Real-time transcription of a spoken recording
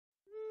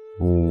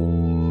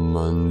Om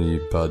Mani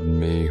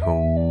Padme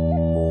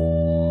Hum,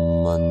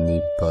 Om Mani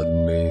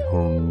Padme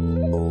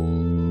Hum,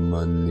 Om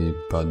Mani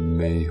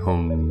Padme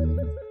Hum.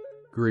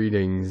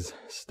 Greetings,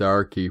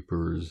 Star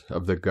Keepers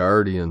of the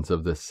Guardians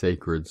of the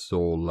Sacred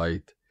Soul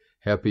Light.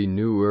 Happy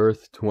New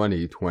Earth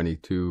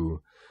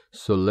 2022.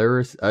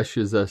 Solaris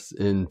ushers us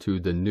into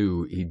the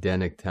new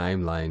Edenic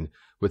Timeline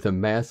with a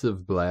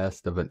massive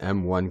blast of an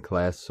M1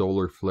 class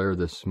solar flare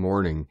this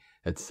morning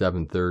at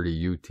 7:30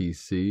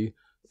 UTC,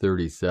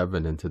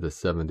 37 into the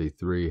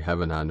 73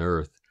 heaven on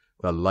earth.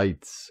 The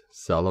lights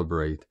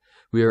celebrate.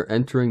 We are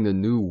entering the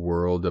new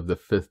world of the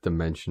fifth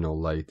dimensional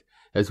light.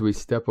 As we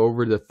step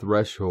over the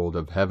threshold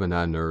of heaven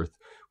on earth,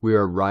 we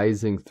are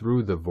rising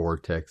through the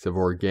vortex of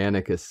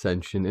organic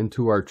ascension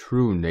into our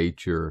true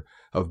nature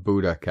of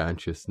Buddha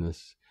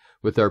consciousness.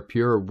 With our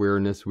pure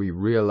awareness, we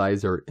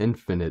realize our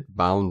infinite,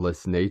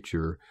 boundless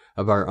nature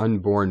of our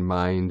unborn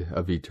mind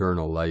of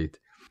eternal light.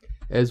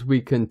 As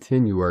we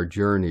continue our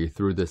journey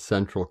through the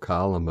central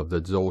column of the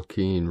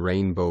Tzolk'in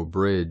Rainbow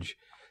Bridge,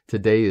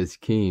 today is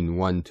Keen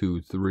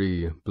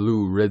 123,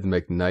 Blue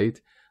Rhythmic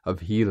Night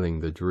of Healing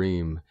the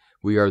Dream.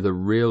 We are the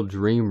real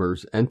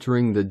dreamers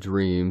entering the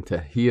dream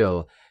to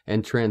heal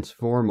and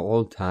transform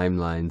all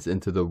timelines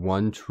into the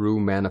one true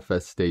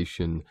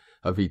manifestation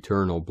of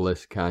eternal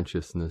bliss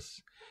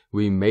consciousness.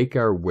 We make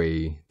our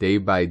way, day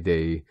by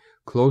day,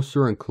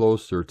 closer and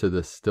closer to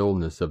the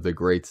stillness of the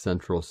great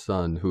central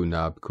sun,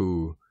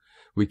 Hunab-Ku.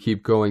 We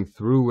keep going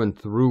through and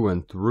through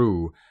and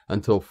through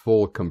until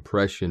full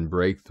compression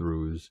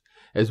breakthroughs,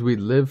 as we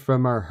live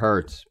from our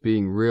hearts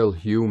being real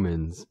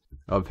humans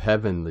of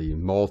heavenly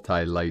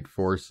multi-light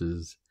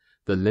forces,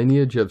 the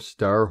lineage of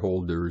star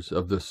holders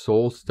of the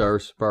soul star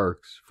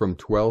sparks from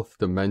 12th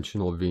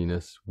dimensional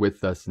Venus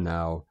with us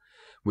now.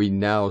 We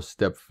now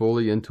step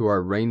fully into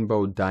our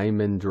rainbow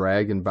diamond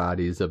dragon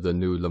bodies of the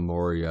new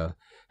Lemuria.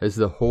 As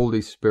the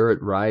Holy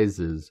Spirit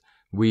rises,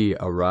 we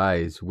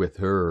arise with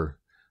her.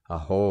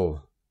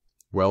 Aho.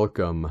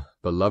 Welcome,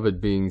 beloved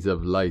beings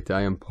of light.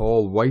 I am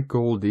Paul White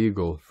Gold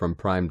Eagle from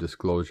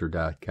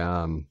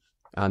PrimeDisclosure.com.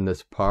 On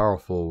this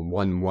powerful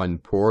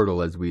 1-1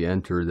 portal as we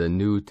enter the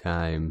new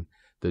time,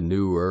 the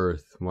new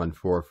earth,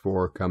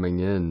 144 coming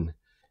in.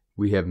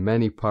 We have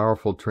many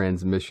powerful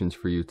transmissions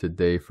for you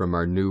today from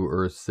our new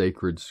earth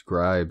sacred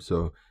scribe,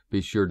 so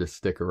be sure to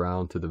stick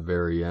around to the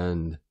very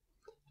end.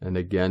 And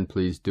again,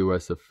 please do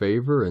us a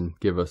favor and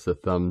give us a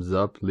thumbs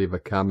up, leave a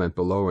comment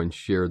below, and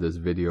share this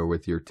video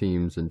with your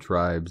teams and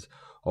tribes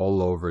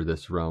all over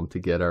this realm to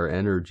get our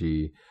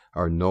energy,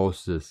 our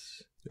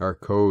gnosis, our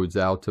codes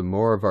out to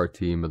more of our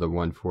team of the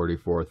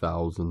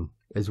 144,000.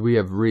 As we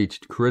have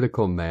reached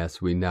critical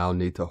mass, we now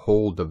need to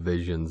hold the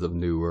visions of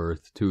New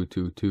Earth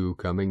 222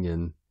 coming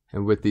in.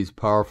 And with these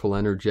powerful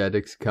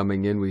energetics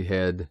coming in, we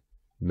had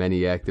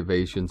many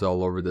activations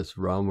all over this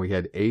realm. We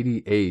had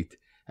 88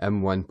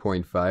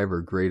 M1.5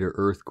 or greater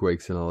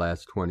earthquakes in the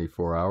last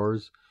 24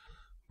 hours,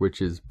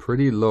 which is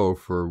pretty low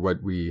for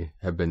what we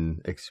have been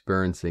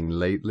experiencing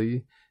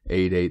lately.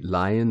 88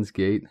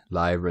 Lionsgate,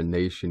 Lyra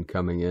Nation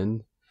coming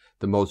in.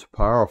 The most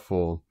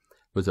powerful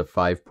was a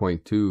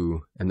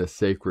 5.2 in the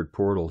sacred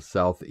portal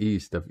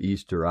southeast of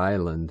Easter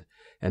Island.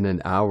 And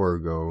an hour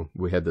ago,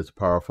 we had this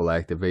powerful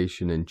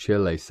activation in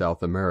Chile,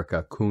 South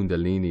America,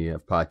 Kundalini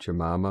of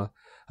Pachamama,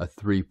 a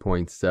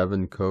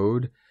 3.7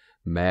 code,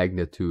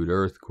 magnitude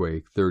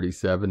earthquake,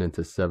 37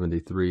 into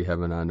 73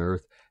 heaven on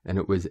earth, and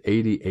it was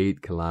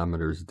 88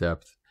 kilometers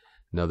depth.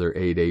 Another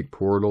 88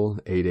 portal,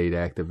 88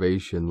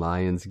 activation,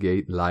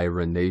 Lionsgate,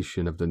 Lyra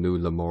Nation of the new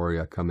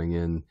Lemuria coming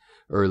in.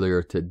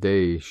 Earlier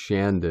today,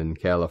 Shandon,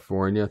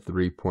 California,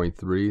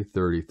 3.3,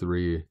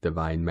 33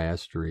 divine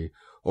mastery.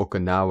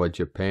 Okinawa,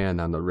 Japan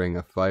on the Ring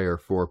of Fire,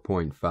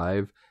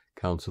 4.5,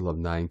 Council of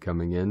 9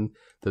 coming in.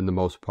 Then the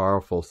most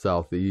powerful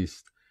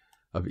southeast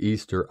of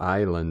Easter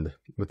Island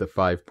with a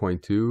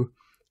 5.2,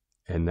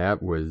 and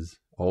that was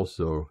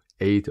also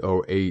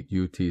 808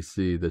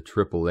 UTC, the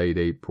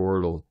 888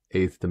 portal,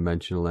 8th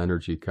dimensional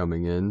energy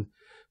coming in,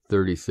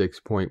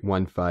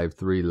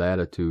 36.153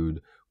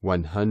 latitude,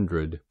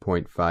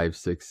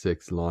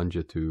 100.566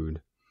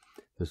 longitude.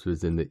 This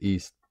was in the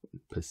East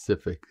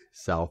Pacific,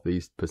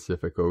 Southeast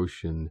Pacific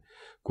Ocean.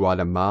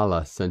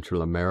 Guatemala,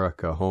 Central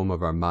America, home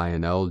of our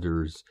Mayan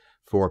elders,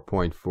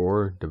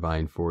 4.4,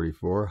 Divine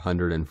 44,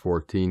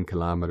 114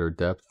 kilometer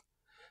depth.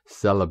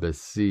 Celebes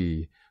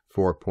Sea,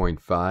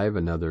 4.5,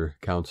 another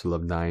Council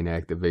of 9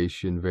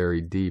 activation,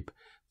 very deep,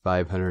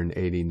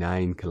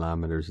 589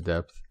 kilometers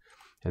depth.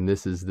 And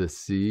this is the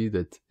sea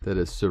that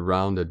is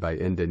surrounded by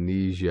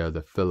Indonesia,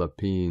 the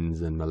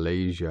Philippines, and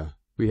Malaysia.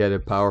 We had a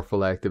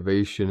powerful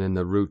activation in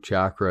the root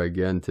chakra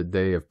again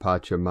today of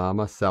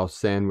Pachamama, South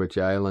Sandwich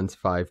Islands,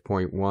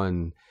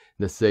 5.1.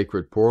 The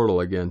sacred portal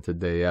again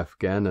today,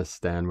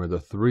 Afghanistan, where the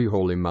 3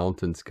 holy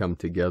mountains come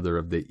together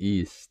of the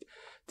east.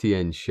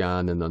 Tian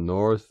Shan in the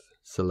north,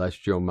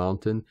 Celestial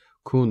Mountain.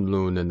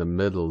 Kunlun in the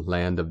middle,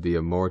 land of the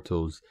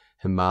immortals.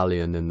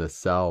 Himalayan in the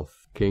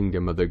south,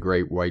 kingdom of the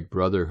Great White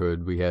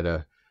Brotherhood. We had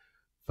a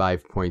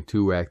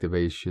 5.2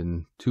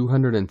 activation,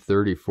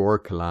 234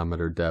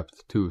 kilometer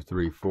depth,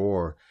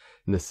 234.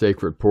 In the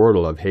sacred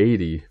portal of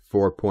Haiti,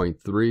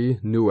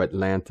 4.3, New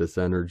Atlantis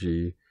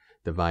energy,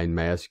 divine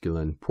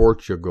masculine.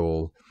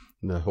 Portugal,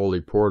 in the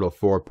holy portal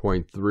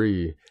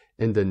 4.3,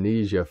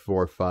 Indonesia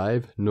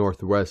 4.5,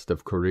 northwest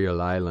of Kuril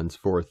Islands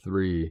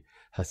 4.3,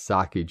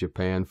 Hasaki,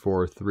 Japan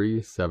 4.3,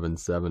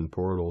 7.7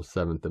 portal,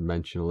 7th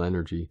dimensional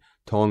energy.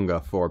 Tonga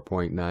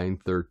 4.9,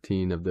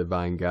 13 of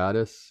divine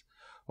goddess.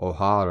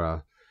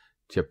 Ohara,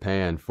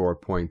 Japan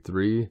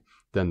 4.3,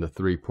 then the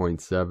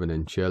 3.7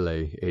 in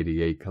Chile,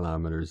 88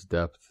 kilometers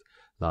depth.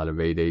 A lot of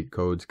 8.8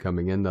 codes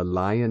coming in. The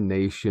Lion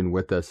Nation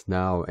with us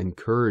now,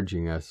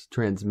 encouraging us,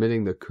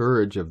 transmitting the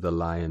courage of the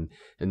lion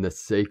in the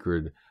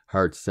sacred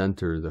heart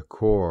center, the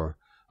core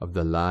of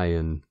the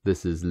lion.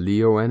 This is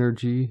Leo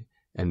energy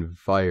and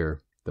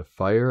fire. The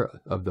fire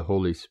of the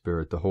Holy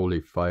Spirit, the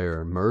holy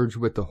fire, merge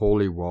with the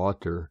holy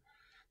water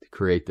to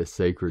create the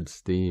sacred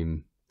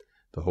steam,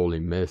 the holy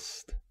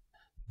mist.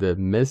 The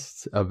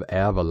mists of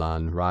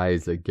Avalon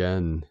rise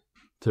again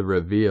to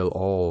reveal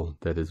all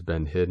that has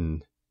been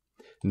hidden.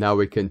 Now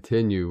we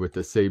continue with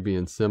the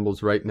Sabian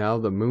symbols. Right now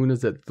the moon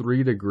is at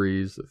 3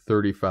 degrees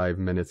 35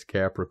 minutes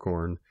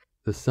Capricorn.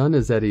 The sun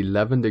is at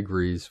 11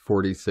 degrees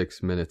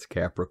 46 minutes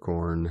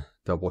Capricorn,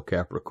 double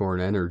Capricorn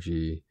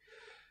energy.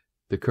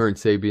 The current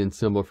Sabian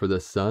symbol for the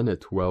sun at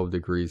 12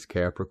 degrees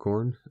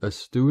Capricorn. A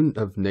student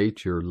of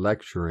nature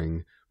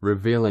lecturing,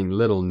 revealing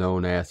little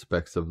known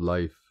aspects of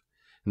life.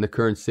 And the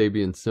current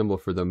Sabian symbol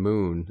for the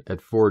moon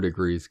at 4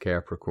 degrees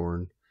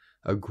Capricorn.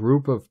 A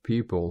group of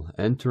people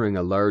entering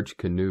a large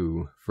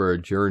canoe for a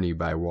journey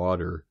by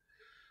water,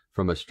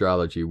 from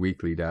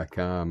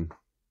astrologyweekly.com.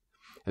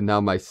 And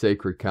now my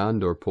sacred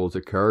condor pulls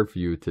a card for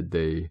you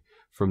today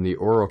from the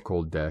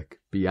Oracle deck,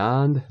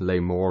 Beyond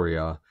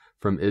Lemuria,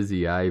 from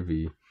Izzy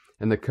Ivy.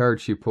 And the card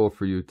she pulled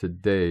for you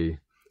today,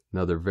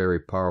 another very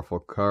powerful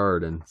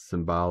card and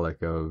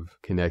symbolic of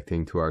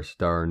connecting to our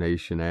star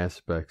nation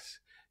aspects.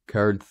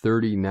 Card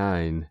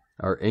 39,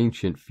 our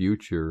ancient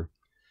future.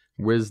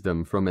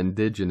 Wisdom from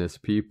indigenous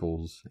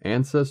peoples,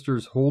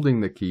 ancestors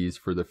holding the keys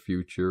for the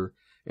future,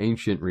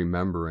 ancient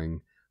remembering,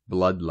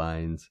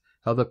 bloodlines,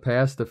 how the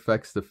past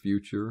affects the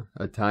future,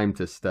 a time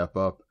to step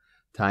up,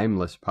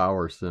 timeless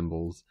power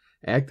symbols,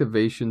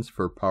 activations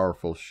for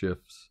powerful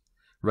shifts.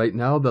 Right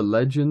now the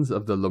legends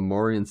of the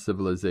Lemurian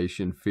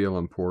civilization feel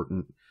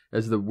important,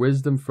 as the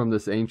wisdom from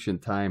this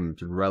ancient time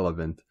is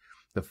relevant.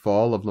 The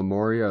fall of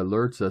Lemuria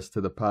alerts us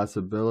to the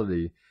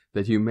possibility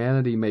that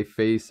humanity may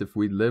face if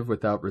we live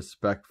without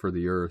respect for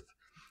the earth.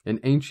 An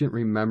ancient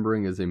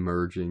remembering is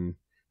emerging.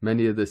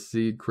 Many of the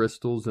seed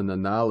crystals and the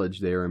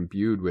knowledge they are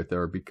imbued with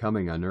are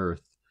becoming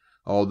unearthed.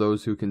 All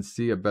those who can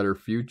see a better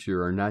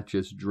future are not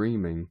just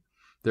dreaming.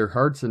 Their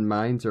hearts and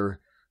minds are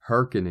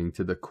hearkening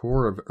to the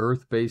core of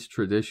earth-based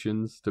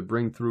traditions to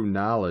bring through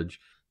knowledge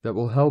that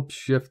will help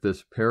shift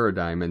this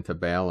paradigm into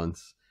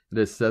balance. It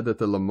is said that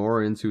the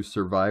Lemurians who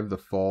survived the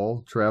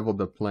fall traveled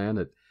the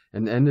planet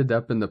and ended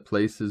up in the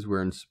places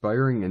where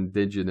inspiring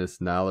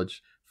indigenous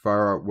knowledge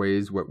far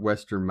outweighs what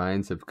Western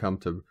minds have come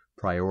to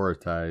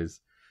prioritize.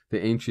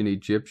 The ancient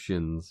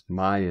Egyptians,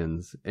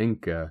 Mayans,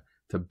 Inca,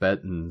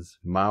 Tibetans,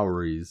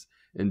 Maoris,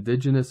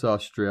 indigenous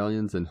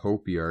Australians, and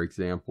Hopi are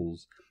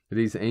examples.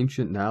 These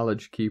ancient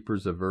knowledge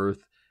keepers of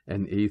earth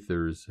and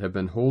ethers have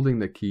been holding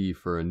the key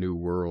for a new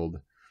world.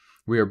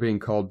 We are being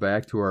called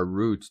back to our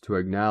roots to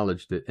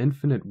acknowledge the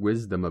infinite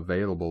wisdom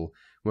available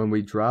when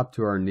we drop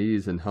to our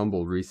knees in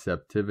humble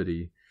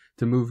receptivity.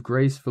 To move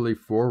gracefully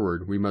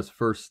forward, we must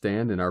first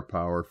stand in our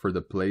power for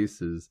the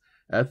places,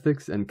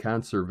 ethics, and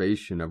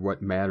conservation of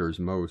what matters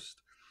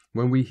most.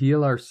 When we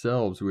heal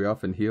ourselves, we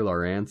often heal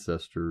our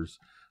ancestors.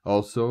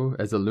 Also,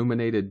 as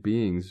illuminated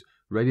beings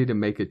ready to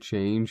make a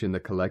change in the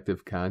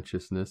collective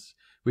consciousness,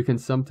 we can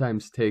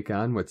sometimes take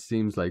on what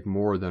seems like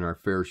more than our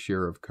fair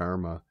share of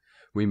karma.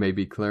 We may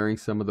be clearing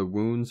some of the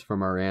wounds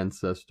from our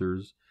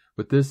ancestors.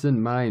 With this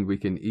in mind, we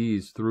can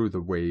ease through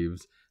the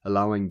waves,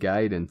 allowing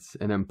guidance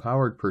and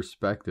empowered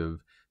perspective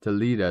to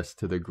lead us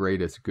to the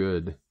greatest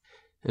good.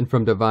 And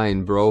from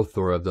Divine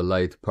Brothor of the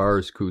Light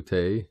Pars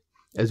Kute,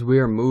 as we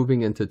are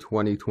moving into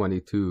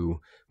 2022,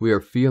 we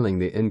are feeling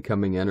the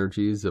incoming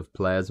energies of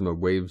plasma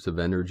waves of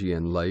energy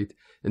and light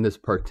in this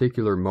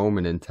particular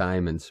moment in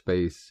time and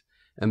space.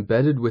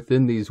 Embedded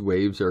within these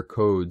waves are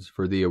codes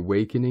for the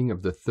awakening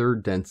of the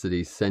third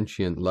density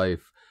sentient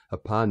life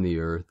upon the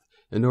earth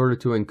in order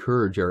to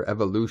encourage our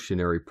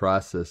evolutionary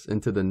process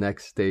into the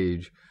next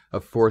stage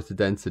of fourth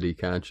density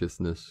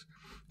consciousness.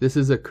 This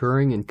is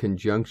occurring in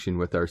conjunction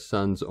with our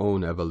sun's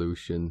own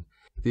evolution.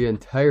 The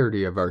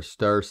entirety of our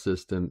star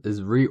system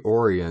is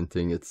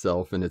reorienting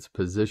itself in its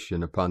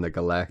position upon the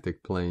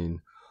galactic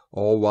plane,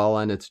 all while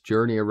on its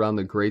journey around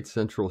the great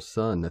central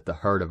sun at the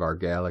heart of our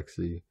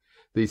galaxy.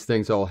 These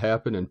things all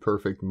happen in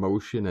perfect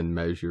motion and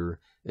measure,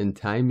 in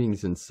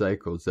timings and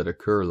cycles that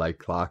occur like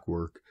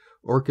clockwork,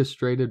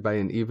 orchestrated by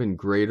an even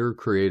greater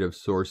creative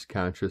source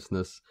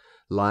consciousness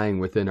lying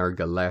within our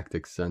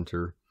galactic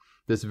center.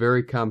 This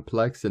very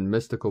complex and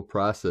mystical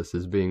process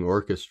is being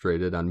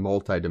orchestrated on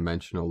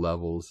multidimensional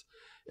levels.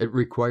 It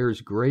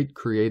requires great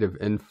creative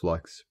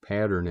influx,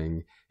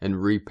 patterning, and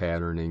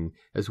repatterning,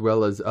 as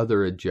well as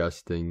other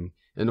adjusting,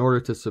 in order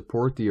to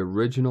support the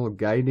original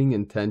guiding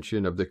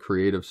intention of the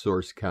creative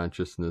source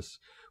consciousness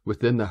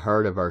within the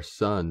heart of our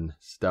sun,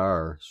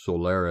 star,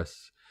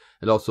 Solaris.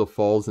 It also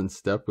falls in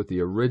step with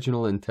the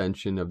original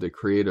intention of the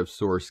creative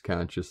source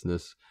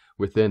consciousness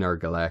within our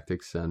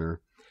galactic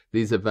center.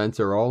 These events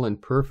are all in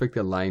perfect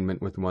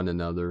alignment with one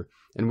another,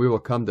 and we will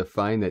come to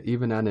find that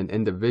even on an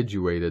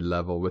individuated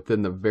level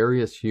within the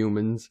various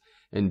humans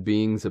and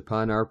beings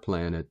upon our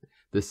planet,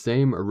 the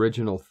same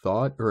original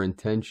thought or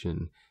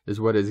intention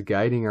is what is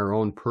guiding our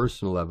own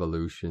personal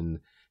evolution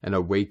and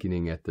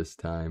awakening at this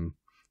time.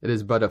 It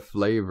is but a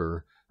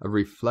flavor, a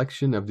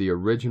reflection of the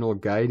original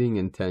guiding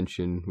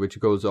intention which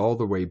goes all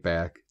the way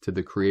back to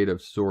the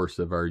creative source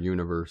of our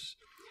universe.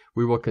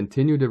 We will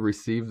continue to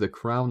receive the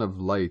crown of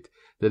light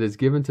that is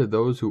given to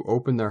those who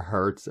open their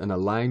hearts and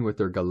align with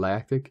their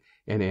galactic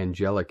and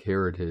angelic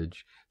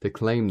heritage to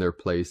claim their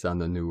place on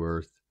the new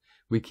earth.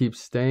 We keep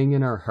staying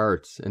in our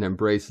hearts and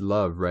embrace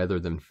love rather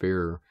than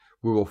fear.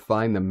 We will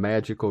find the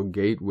magical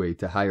gateway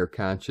to higher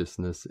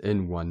consciousness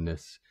in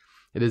oneness.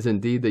 It is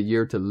indeed the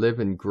year to live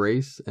in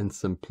grace and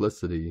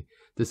simplicity,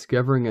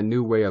 discovering a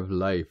new way of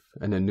life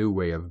and a new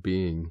way of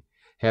being.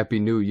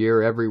 Happy New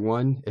Year,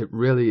 everyone. It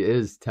really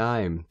is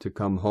time to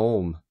come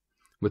home.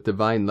 With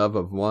divine love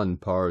of one,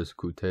 Pars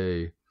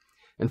Kute.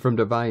 And from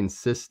divine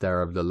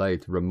Sistar of the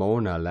Light,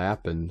 Ramona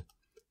Lappin,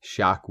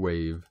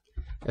 Shockwave.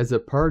 As a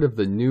part of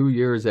the New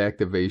Year's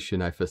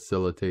activation I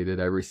facilitated,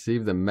 I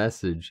received the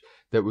message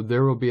that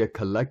there will be a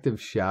collective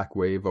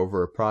shockwave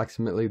over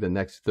approximately the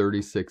next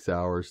 36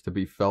 hours to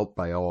be felt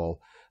by all.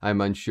 I'm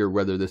unsure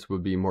whether this will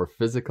be more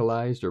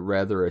physicalized or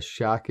rather a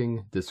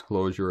shocking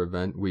disclosure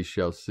event. We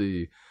shall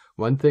see.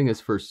 One thing is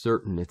for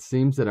certain, it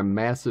seems that a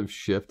massive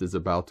shift is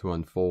about to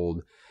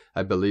unfold.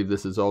 I believe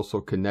this is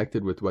also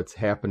connected with what's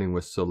happening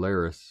with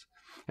Solaris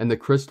and the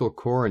crystal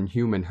core and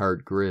human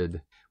heart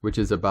grid, which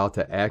is about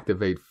to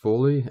activate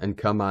fully and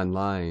come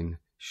online,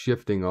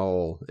 shifting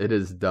all. It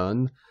is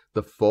done.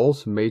 The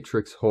false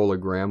matrix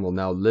hologram will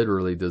now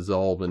literally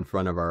dissolve in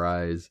front of our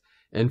eyes.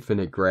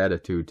 Infinite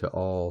gratitude to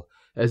all.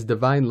 As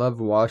divine love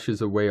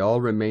washes away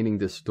all remaining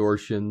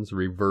distortions,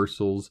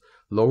 reversals,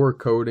 lower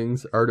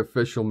codings,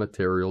 artificial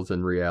materials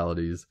and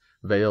realities,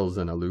 veils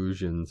and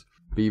illusions.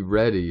 Be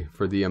ready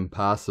for the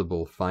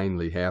impossible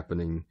finally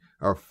happening.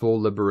 Our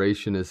full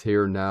liberation is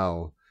here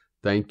now.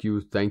 Thank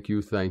you, thank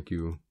you, thank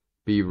you.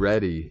 Be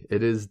ready.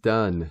 It is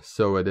done.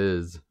 So it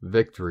is.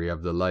 Victory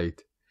of the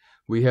light.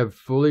 We have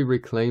fully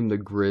reclaimed the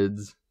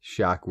grids.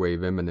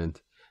 Shockwave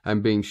imminent.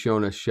 I'm being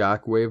shown a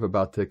shockwave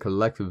about to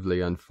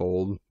collectively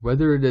unfold.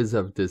 Whether it is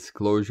of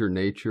disclosure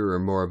nature or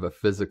more of a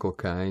physical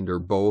kind, or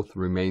both,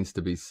 remains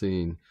to be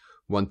seen.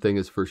 One thing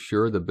is for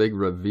sure, the big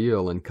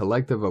reveal and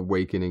collective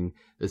awakening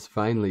is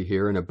finally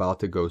here and about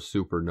to go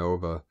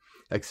supernova.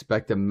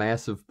 Expect a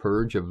massive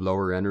purge of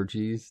lower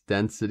energies,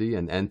 density,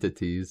 and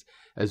entities,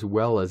 as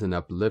well as an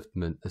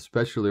upliftment,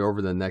 especially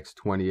over the next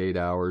 28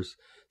 hours.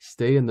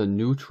 Stay in the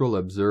neutral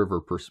observer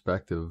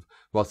perspective,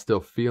 while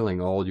still feeling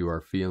all you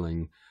are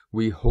feeling.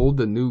 We hold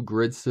the new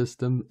grid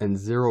system and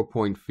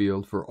 0-point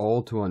field for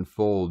all to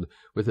unfold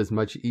with as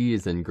much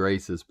ease and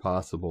grace as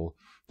possible.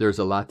 There's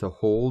a lot to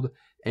hold,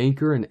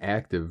 anchor, and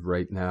active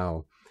right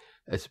now,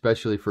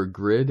 especially for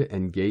grid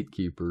and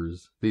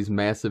gatekeepers. These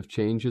massive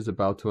changes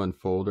about to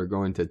unfold are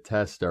going to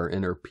test our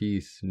inner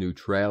peace,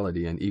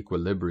 neutrality, and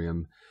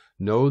equilibrium.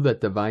 Know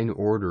that divine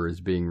order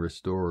is being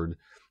restored.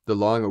 The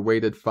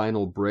long-awaited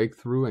final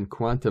breakthrough and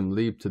quantum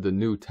leap to the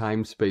new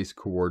time-space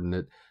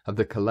coordinate of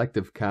the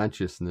collective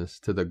consciousness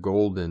to the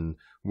golden,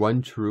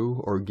 one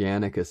true,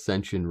 organic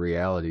ascension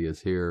reality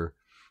is here.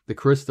 The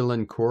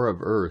crystalline core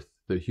of Earth,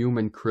 the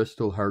human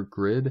crystal heart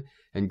grid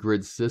and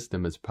grid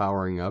system is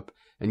powering up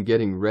and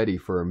getting ready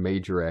for a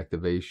major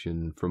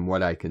activation. From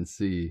what I can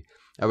see,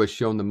 I was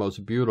shown the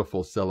most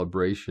beautiful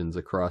celebrations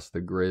across the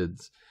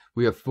grids.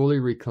 We have fully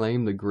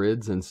reclaimed the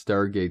grids and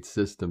Stargate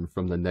system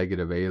from the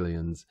negative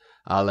aliens.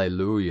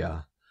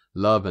 Alleluia.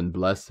 Love and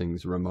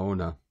blessings,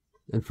 Ramona.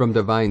 And from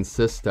Divine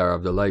Sistar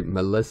of the Light,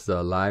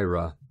 Melissa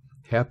Lyra.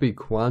 Happy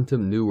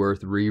quantum new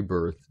earth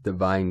rebirth,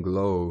 divine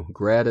glow,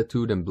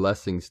 gratitude and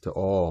blessings to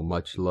all,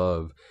 much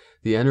love.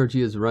 The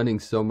energy is running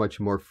so much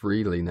more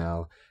freely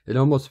now. It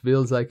almost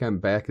feels like I'm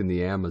back in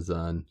the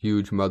Amazon.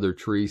 Huge mother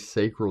tree,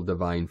 sacral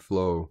divine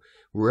flow.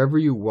 Wherever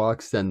you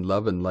walk, send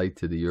love and light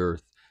to the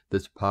earth.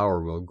 This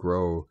power will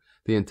grow.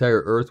 The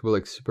entire earth will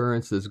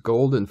experience this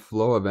golden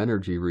flow of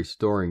energy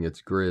restoring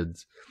its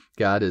grids.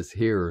 God is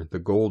here, the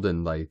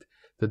golden light.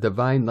 The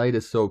divine light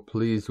is so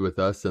pleased with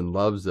us and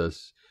loves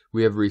us.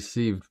 We have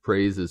received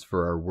praises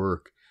for our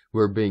work.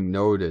 We're being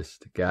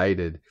noticed,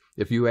 guided.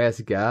 If you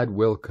ask, God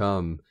will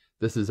come.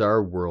 This is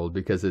our world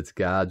because it's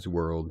God's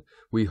world.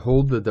 We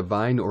hold the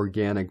divine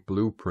organic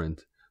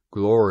blueprint.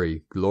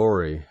 Glory,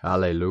 glory,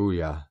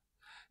 alleluia.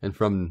 And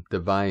from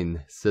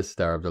Divine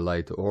Sistar of the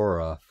Light,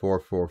 Aura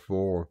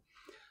 444,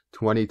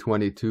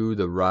 2022,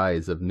 the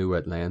rise of New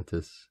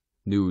Atlantis.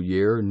 New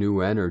year,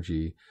 new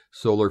energy.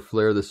 Solar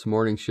flare this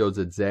morning shows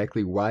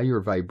exactly why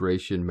your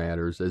vibration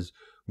matters, as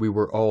we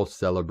were all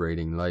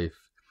celebrating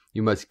life.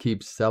 You must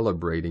keep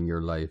celebrating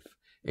your life.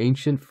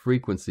 Ancient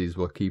frequencies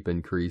will keep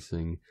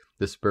increasing.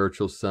 The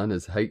spiritual sun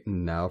is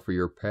heightened now for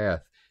your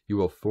path you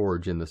will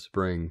forge in the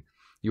spring.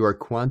 You are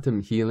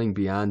quantum healing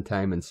beyond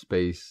time and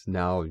space,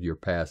 now your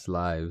past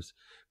lives,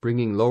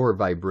 bringing lower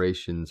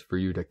vibrations for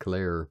you to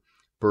clear.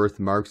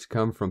 Birthmarks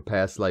come from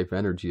past life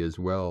energy as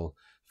well.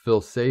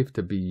 Feel safe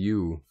to be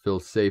you. Feel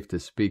safe to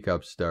speak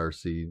up,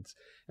 starseeds.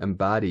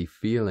 Embody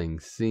feeling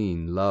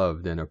seen,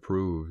 loved, and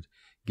approved.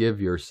 Give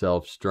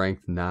yourself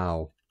strength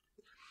now.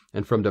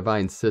 And from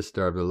Divine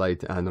Sister of the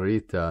Light,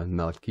 Anrita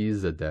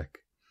Melchizedek.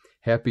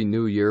 Happy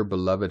New Year,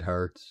 beloved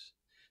hearts.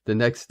 The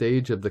next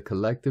stage of the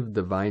collective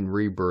divine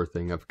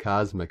rebirthing of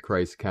cosmic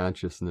Christ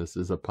consciousness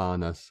is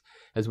upon us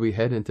as we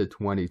head into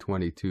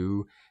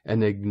 2022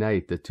 and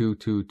ignite the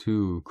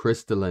 222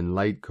 crystalline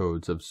light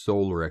codes of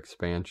solar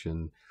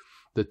expansion.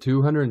 The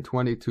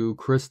 222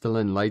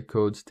 crystalline light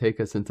codes take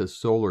us into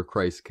solar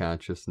Christ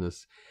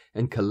consciousness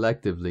and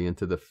collectively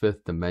into the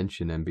fifth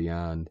dimension and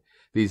beyond.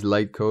 These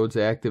light codes,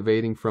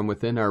 activating from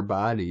within our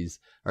bodies,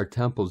 our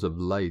temples of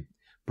light,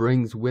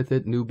 brings with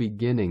it new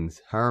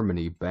beginnings,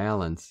 harmony,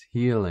 balance,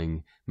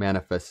 healing,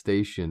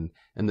 manifestation,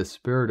 and the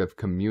spirit of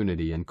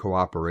community and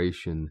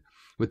cooperation.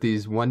 With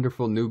these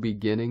wonderful new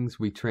beginnings,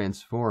 we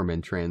transform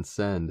and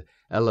transcend,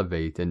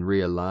 elevate and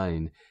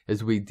realign,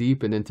 as we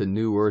deepen into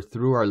new earth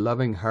through our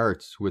loving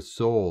hearts with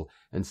soul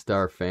and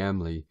star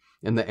family,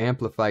 and the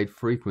amplified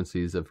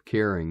frequencies of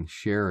caring,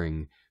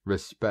 sharing,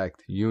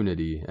 respect,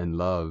 unity, and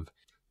love.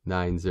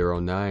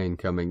 909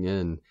 coming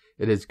in.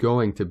 It is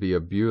going to be a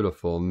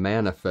beautiful,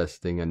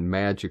 manifesting, and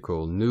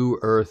magical new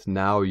Earth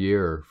Now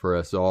year for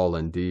us all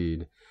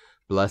indeed.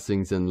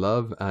 Blessings and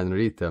love,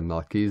 Anrita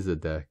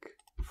Melchizedek.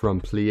 From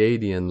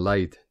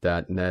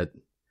PleiadianLight.net.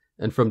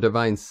 And from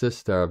Divine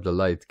Sister of the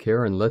Light,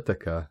 Karen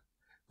Litica.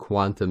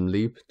 Quantum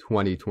Leap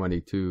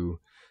 2022.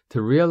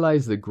 To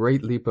realize the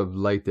great leap of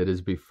light that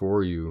is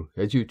before you,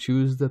 as you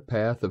choose the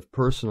path of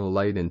personal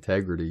light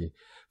integrity,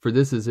 for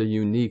this is a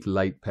unique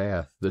light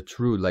path, the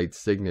true light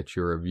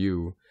signature of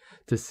you,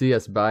 to see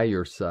us by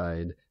your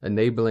side,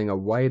 enabling a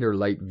wider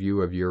light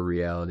view of your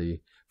reality,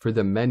 for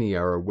the many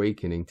are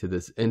awakening to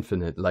this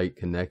infinite light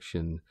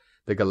connection,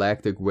 the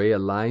galactic way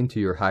aligned to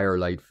your higher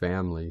light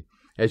family.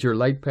 As your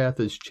light path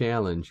is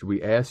challenged,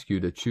 we ask you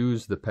to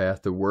choose the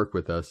path to work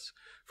with us,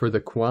 for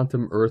the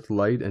quantum earth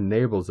light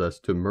enables us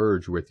to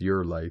merge with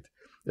your light.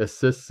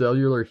 Assist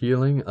cellular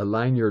healing,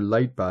 align your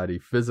light body,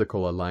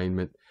 physical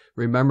alignment.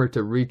 Remember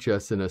to reach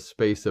us in a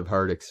space of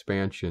heart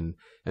expansion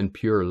and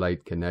pure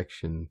light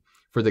connection.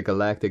 For the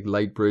galactic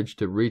light bridge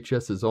to reach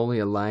us is only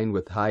aligned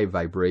with high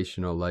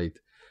vibrational light.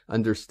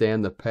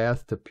 Understand the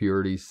path to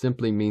purity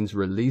simply means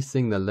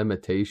releasing the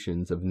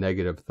limitations of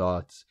negative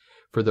thoughts.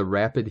 For the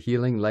rapid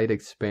healing light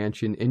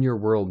expansion in your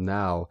world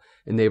now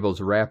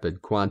enables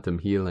rapid quantum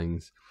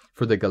healings.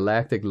 For the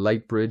galactic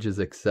light bridge is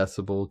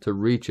accessible to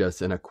reach us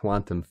in a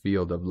quantum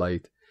field of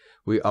light.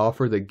 We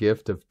offer the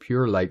gift of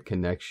pure light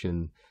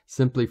connection.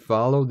 Simply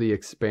follow the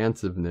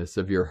expansiveness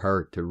of your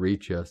heart to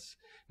reach us.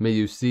 May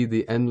you see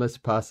the endless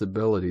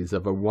possibilities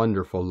of a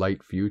wonderful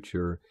light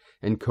future,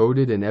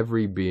 encoded in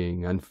every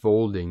being,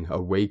 unfolding,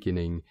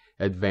 awakening,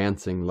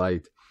 advancing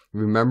light.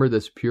 Remember,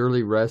 this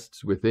purely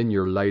rests within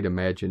your light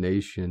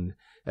imagination,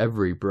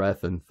 every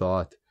breath and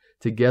thought.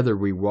 Together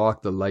we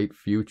walk the light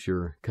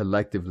future,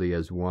 collectively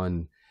as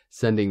one,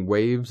 sending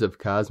waves of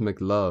cosmic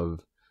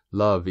love.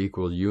 Love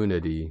equals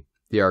unity.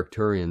 The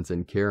Arcturians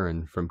and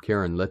Karen from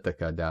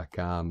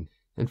KarenLitica.com.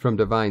 And from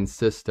Divine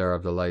Sister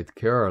of the Light,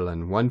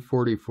 Carolyn,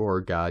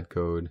 144 God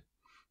Code.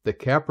 The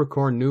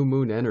Capricorn new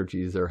moon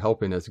energies are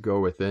helping us go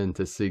within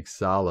to seek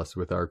solace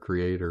with our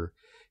Creator.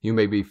 You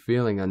may be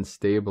feeling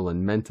unstable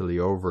and mentally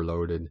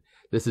overloaded.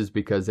 This is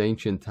because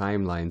ancient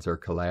timelines are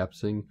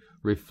collapsing,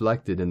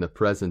 reflected in the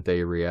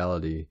present-day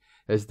reality.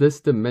 As this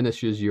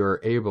diminishes, you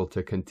are able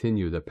to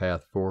continue the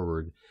path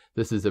forward.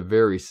 This is a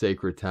very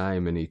sacred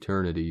time in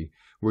eternity,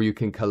 where you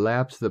can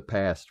collapse the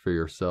past for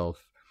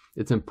yourself.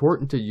 It's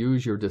important to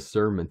use your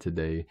discernment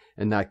today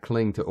and not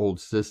cling to old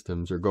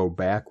systems or go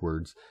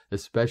backwards,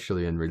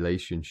 especially in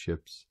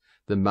relationships.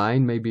 The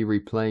mind may be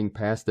replaying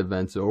past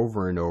events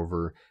over and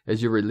over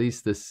as you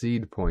release the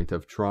seed point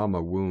of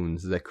trauma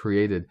wounds that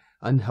created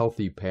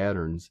unhealthy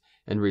patterns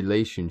and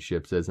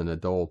relationships as an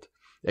adult.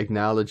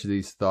 Acknowledge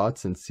these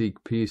thoughts and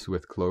seek peace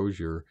with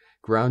closure.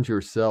 Ground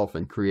yourself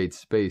and create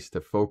space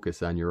to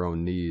focus on your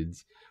own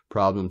needs.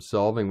 Problem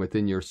solving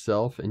within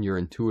yourself and your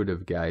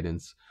intuitive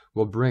guidance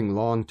will bring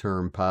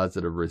long-term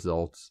positive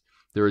results.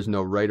 There is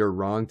no right or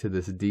wrong to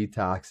this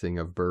detoxing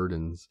of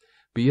burdens.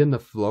 Be in the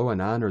flow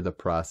and honor the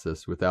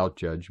process without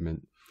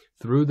judgment.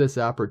 Through this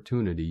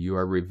opportunity, you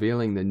are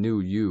revealing the new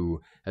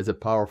you as a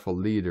powerful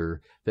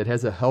leader that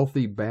has a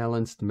healthy,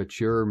 balanced,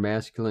 mature,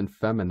 masculine,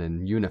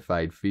 feminine,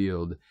 unified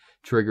field.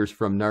 Triggers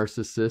from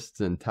narcissists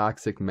and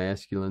toxic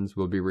masculines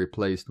will be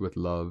replaced with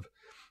love.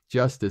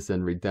 Justice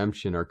and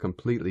redemption are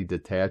completely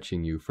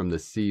detaching you from the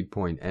seed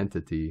point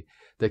entity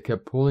that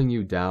kept pulling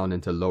you down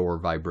into lower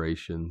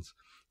vibrations.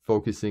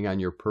 Focusing on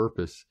your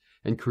purpose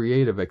and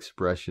creative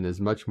expression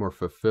is much more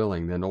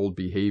fulfilling than old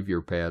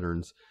behavior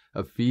patterns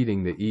of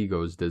feeding the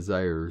ego's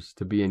desires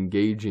to be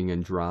engaging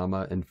in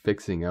drama and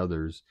fixing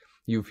others.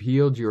 You've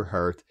healed your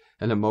heart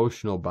and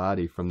emotional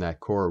body from that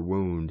core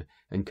wound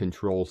and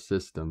control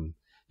system.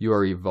 You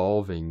are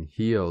evolving,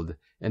 healed,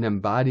 and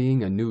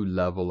embodying a new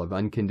level of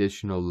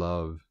unconditional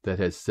love that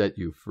has set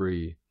you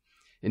free.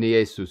 In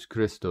Jesus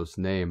Christos'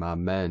 name,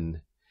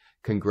 Amen.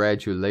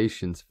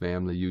 Congratulations,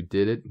 family. You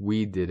did it.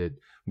 We did it.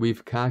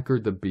 We've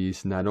conquered the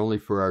beast not only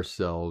for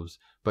ourselves,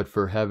 but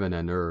for heaven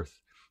and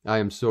earth. I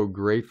am so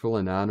grateful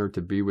and honored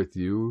to be with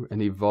you and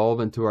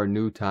evolve into our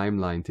new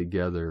timeline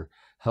together,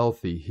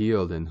 healthy,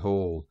 healed, and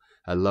whole.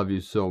 I love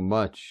you so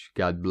much.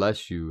 God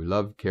bless you.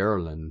 Love,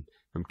 Carolyn.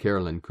 From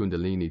Carolyn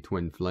Kundalini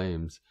Twin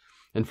Flames.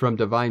 And from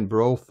Divine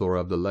Brothor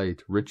of the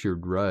Light,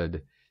 Richard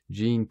Rudd.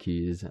 Gene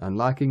Keys,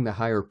 Unlocking the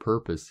Higher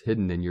Purpose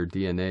Hidden in Your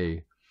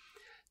DNA.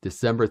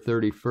 December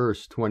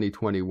 31st,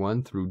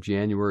 2021 through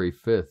January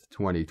 5th,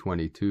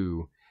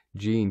 2022.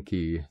 Gene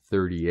Key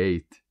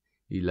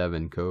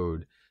 3811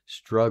 code.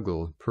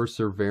 Struggle,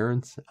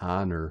 perseverance,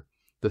 honor.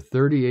 The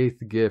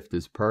 38th gift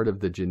is part of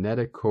the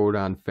genetic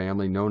codon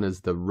family known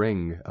as the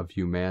Ring of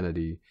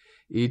Humanity.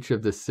 Each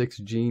of the 6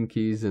 gene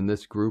keys in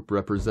this group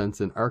represents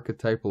an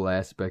archetypal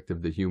aspect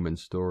of the human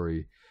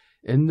story.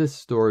 In this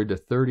story, the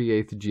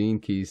 38th gene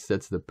key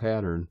sets the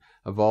pattern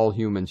of all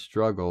human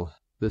struggle,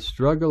 the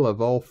struggle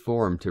of all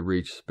form to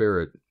reach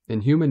spirit.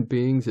 In human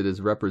beings, it is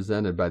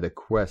represented by the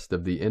quest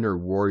of the inner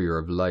warrior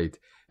of light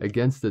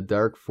against the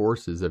dark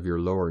forces of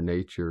your lower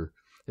nature.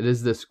 It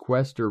is this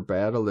quest or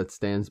battle that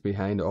stands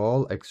behind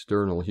all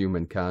external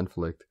human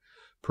conflict.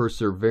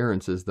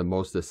 Perseverance is the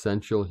most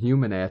essential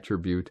human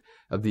attribute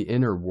of the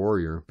inner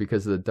warrior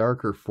because the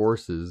darker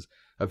forces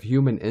of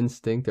human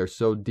instinct are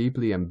so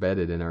deeply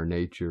embedded in our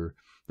nature.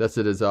 Thus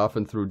it is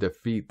often through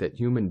defeat that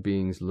human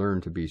beings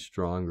learn to be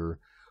stronger.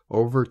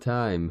 Over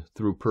time,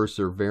 through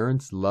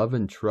perseverance, love,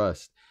 and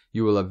trust,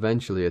 you will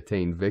eventually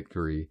attain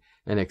victory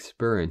and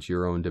experience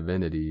your own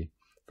divinity.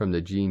 From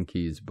the Gene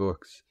Keys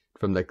books.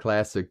 From the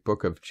classic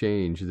Book of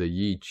Change, the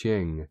Yi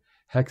Ching,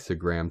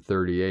 Hexagram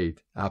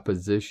 38,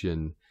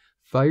 Opposition,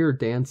 Fire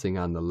dancing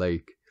on the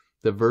lake.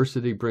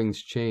 Diversity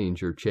brings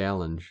change or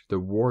challenge. The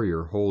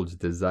warrior holds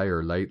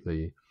desire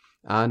lightly.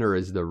 Honor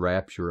is the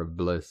rapture of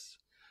bliss.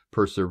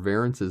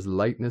 Perseverance is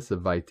lightness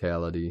of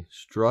vitality.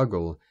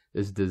 Struggle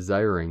is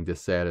desiring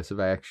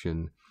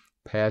dissatisfaction.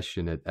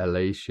 Passionate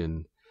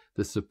elation.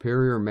 The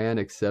superior man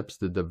accepts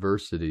the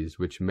diversities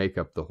which make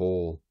up the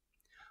whole.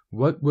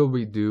 What will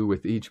we do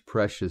with each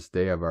precious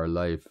day of our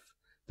life?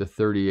 The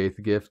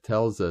 38th gift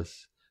tells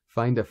us,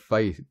 find a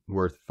fight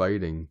worth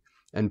fighting,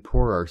 and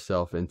pour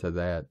ourselves into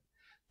that.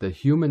 The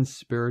human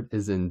spirit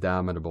is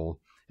indomitable.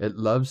 It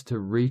loves to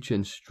reach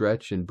and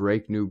stretch and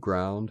break new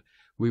ground.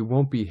 We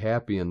won't be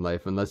happy in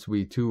life unless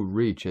we too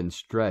reach and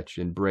stretch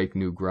and break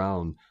new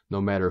ground, no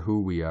matter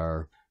who we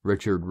are.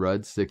 Richard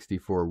Rudd,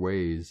 64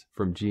 Ways,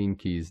 from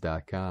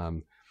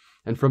GeneKeys.com.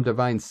 And from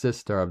Divine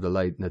Sister of the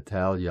Light,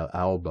 Natalia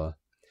Alba.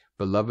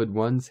 Beloved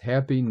ones,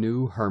 happy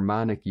new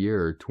harmonic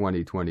year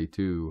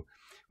 2022.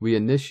 We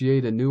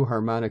initiate a new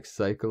harmonic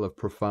cycle of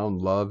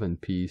profound love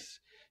and peace.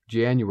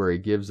 January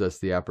gives us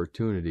the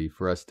opportunity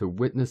for us to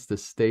witness the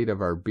state of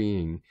our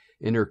being,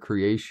 inner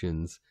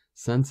creations,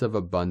 sense of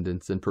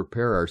abundance, and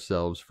prepare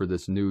ourselves for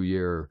this new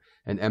year,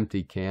 an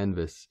empty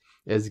canvas,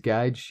 as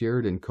guides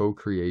shared in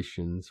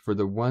co-creations for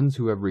the ones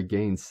who have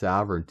regained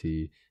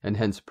sovereignty and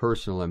hence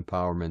personal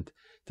empowerment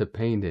to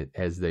paint it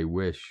as they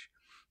wish.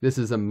 This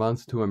is a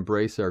month to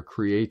embrace our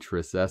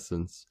creatress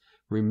essence,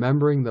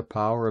 remembering the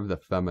power of the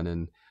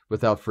feminine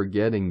without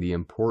forgetting the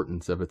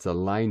importance of its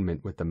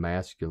alignment with the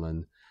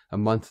masculine, a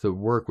month to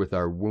work with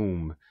our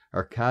womb,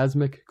 our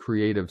cosmic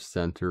creative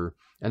center,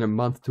 and a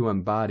month to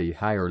embody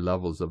higher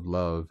levels of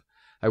love.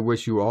 I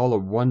wish you all a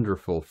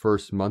wonderful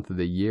first month of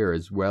the year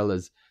as well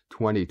as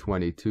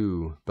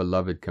 2022,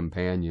 beloved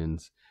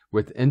companions.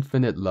 With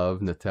infinite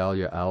love,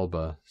 Natalia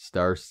Alba,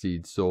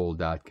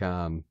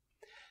 starseedsoul.com.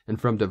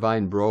 And from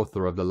Divine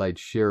Brothor of the Light,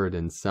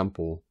 Sheridan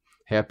Semple.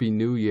 Happy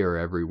New Year,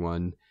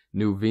 everyone.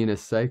 New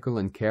Venus cycle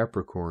in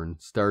Capricorn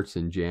starts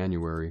in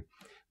January.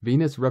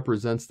 Venus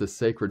represents the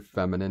sacred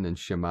feminine in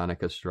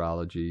shamanic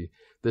astrology.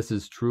 This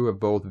is true of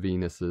both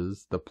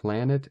Venuses, the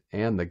planet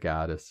and the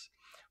goddess.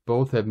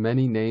 Both have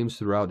many names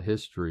throughout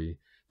history.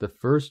 The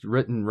first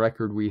written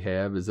record we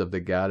have is of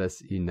the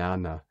goddess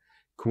Inanna,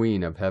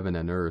 queen of heaven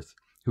and earth,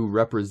 who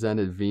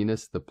represented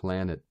Venus, the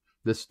planet.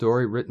 This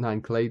story, written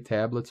on clay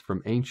tablets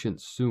from ancient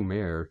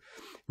Sumer,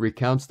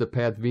 recounts the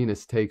path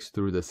Venus takes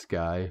through the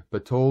sky,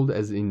 but told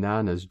as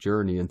Inanna's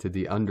journey into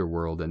the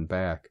underworld and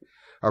back.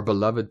 Our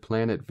beloved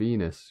planet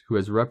Venus, who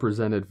has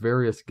represented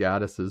various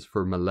goddesses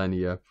for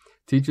millennia,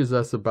 teaches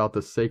us about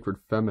the sacred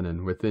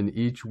feminine within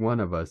each one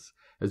of us,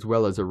 as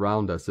well as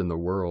around us in the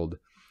world.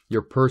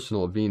 Your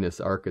personal Venus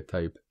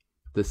archetype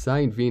The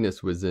sign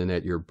Venus was in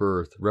at your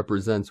birth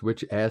represents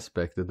which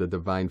aspect of the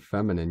divine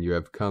feminine you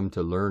have come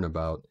to learn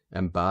about,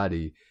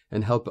 embody,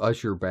 and help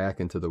usher back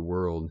into the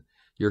world.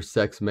 Your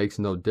sex makes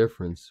no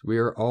difference. We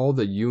are all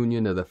the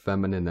union of the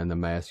feminine and the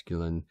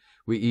masculine.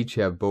 We each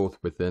have both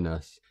within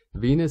us.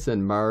 Venus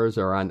and Mars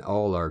are on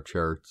all our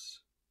charts,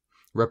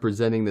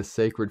 representing the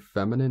sacred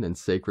feminine and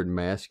sacred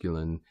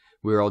masculine.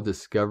 We are all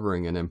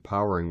discovering and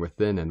empowering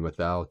within and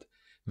without.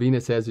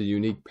 Venus has a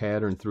unique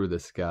pattern through the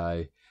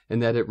sky, in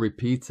that it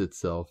repeats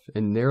itself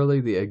in nearly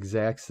the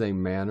exact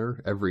same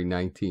manner every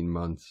 19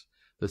 months.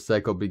 The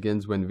cycle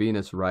begins when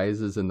Venus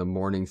rises in the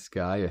morning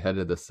sky ahead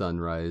of the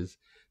sunrise.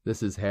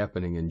 This is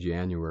happening in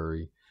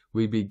January.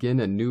 We begin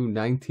a new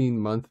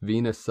 19-month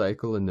Venus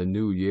cycle in the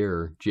new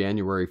year,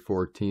 January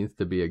 14th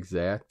to be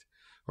exact,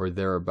 or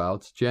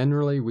thereabouts.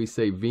 Generally, we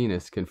say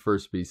Venus can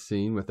first be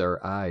seen with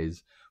our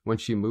eyes when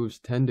she moves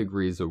 10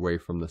 degrees away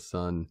from the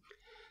sun.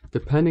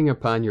 Depending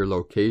upon your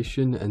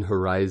location and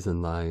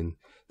horizon line,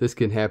 this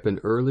can happen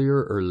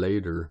earlier or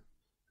later.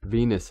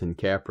 Venus in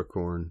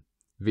Capricorn.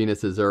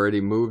 Venus has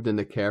already moved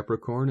into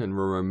Capricorn and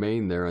will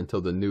remain there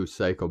until the new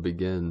cycle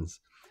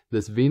begins.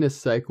 This Venus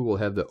cycle will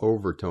have the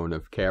overtone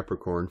of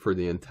Capricorn for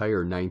the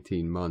entire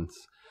 19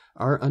 months.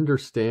 Our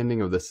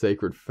understanding of the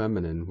sacred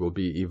feminine will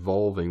be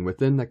evolving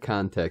within the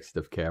context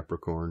of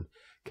Capricorn.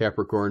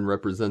 Capricorn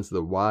represents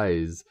the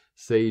wise,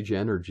 sage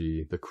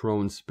energy, the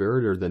crone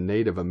spirit, or the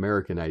Native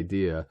American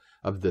idea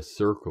of the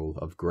circle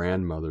of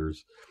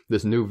grandmothers.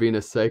 This new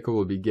Venus cycle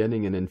will be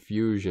getting an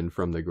infusion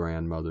from the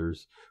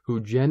grandmothers, who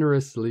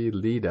generously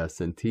lead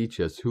us and teach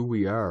us who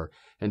we are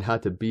and how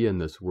to be in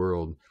this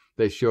world.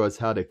 They show us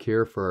how to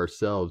care for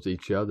ourselves,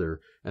 each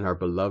other, and our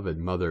beloved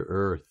Mother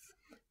Earth.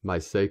 My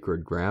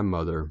sacred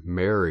grandmother,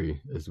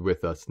 Mary, is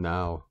with us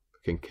now.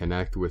 You can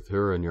connect with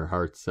her in your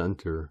heart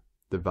center.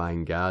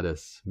 Divine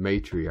Goddess,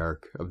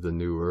 Matriarch of the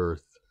New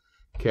Earth.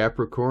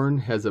 Capricorn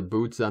has a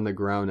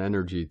boots-on-the-ground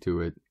energy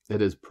to it.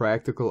 It is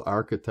practical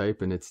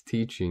archetype, and it's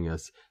teaching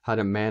us how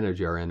to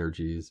manage our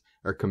energies,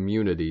 our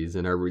communities,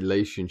 and our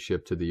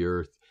relationship to the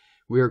earth.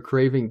 We are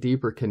craving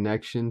deeper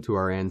connection to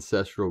our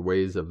ancestral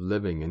ways of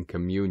living in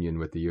communion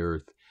with the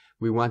earth.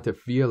 We want to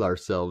feel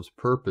ourselves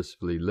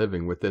purposefully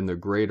living within the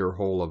greater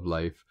whole of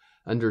life,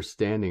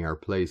 understanding our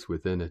place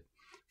within it.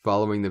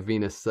 Following the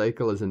Venus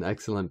cycle is an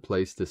excellent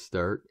place to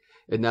start.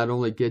 It not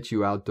only gets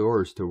you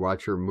outdoors to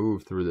watch her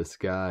move through the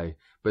sky,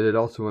 but it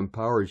also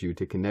empowers you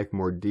to connect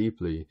more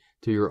deeply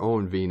to your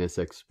own Venus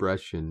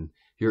expression,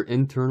 your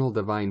internal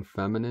divine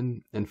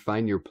feminine, and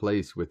find your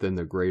place within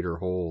the greater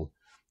whole.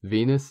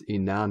 Venus,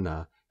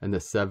 Inanna, and the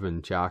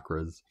 7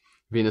 chakras.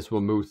 Venus will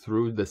move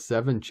through the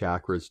 7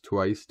 chakras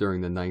twice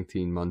during the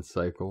 19-month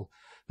cycle.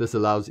 This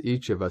allows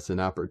each of us an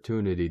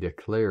opportunity to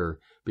clear,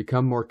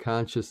 become more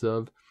conscious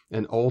of,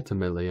 and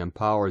ultimately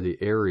empower the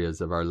areas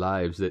of our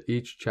lives that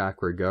each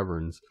chakra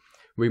governs.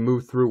 We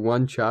move through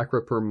 1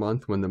 chakra per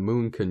month when the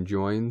moon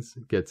conjoins,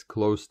 gets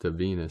close to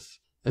Venus.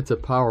 It's a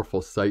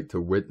powerful sight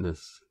to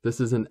witness. This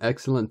is an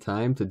excellent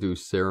time to do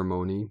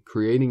ceremony,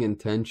 creating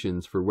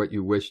intentions for what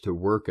you wish to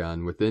work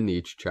on within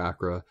each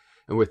chakra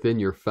and within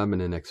your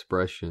feminine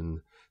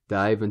expression.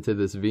 Dive into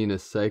this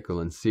Venus cycle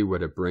and see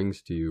what it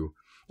brings to you.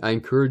 I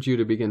encourage you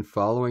to begin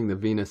following the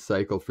Venus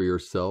cycle for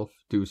yourself,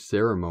 do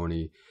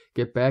ceremony,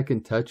 get back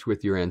in touch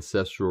with your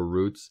ancestral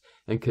roots,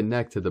 and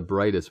connect to the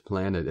brightest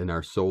planet in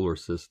our solar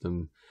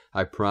system.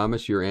 I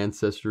promise your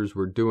ancestors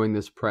were doing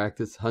this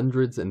practice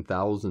hundreds and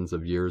thousands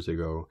of years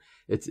ago.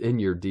 It's in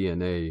your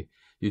DNA.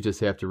 You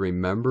just have to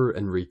remember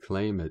and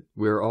reclaim it.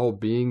 We are all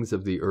beings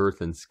of the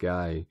earth and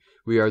sky.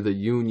 We are the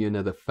union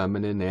of the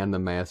feminine and the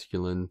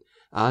masculine.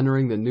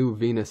 Honoring the new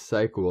Venus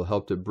cycle will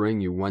help to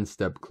bring you one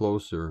step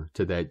closer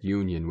to that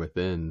union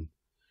within.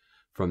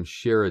 From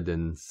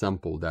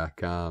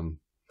SheridanSemple.com.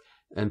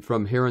 And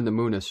from Here in the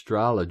Moon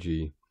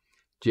Astrology,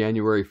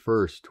 January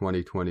 1st,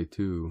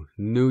 2022.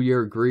 New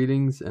Year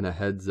greetings and a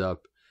heads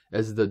up.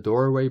 As the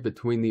doorway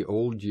between the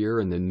old year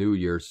and the new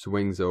year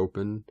swings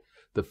open,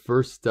 the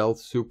first stealth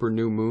super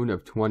new moon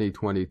of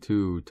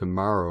 2022,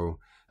 tomorrow,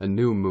 a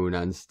new moon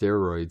on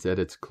steroids at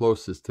its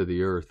closest to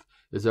the earth,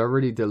 is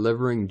already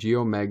delivering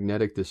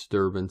geomagnetic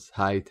disturbance,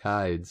 high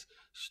tides,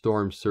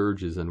 storm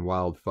surges, and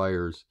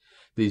wildfires.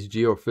 These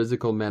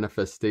geophysical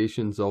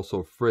manifestations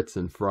also fritz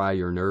and fry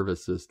your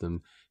nervous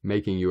system,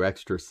 making you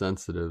extra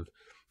sensitive.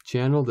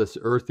 Channel this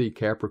earthy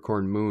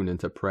Capricorn moon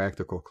into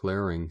practical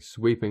clearing,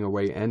 sweeping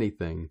away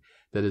anything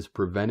that is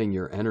preventing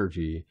your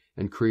energy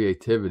and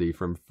creativity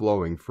from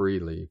flowing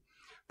freely.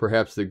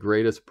 Perhaps the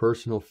greatest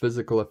personal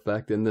physical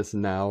effect in this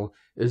now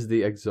is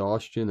the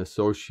exhaustion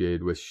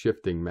associated with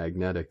shifting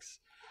magnetics.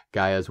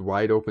 Gaia's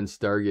wide-open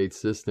Stargate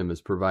system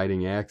is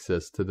providing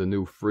access to the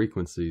new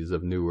frequencies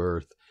of New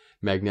Earth.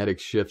 Magnetic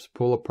shifts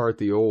pull apart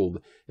the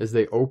old as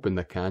they open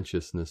the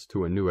consciousness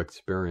to a new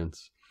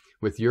experience,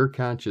 with your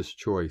conscious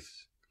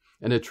choice.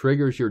 And it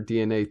triggers your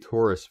DNA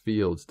Taurus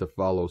fields to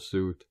follow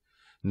suit.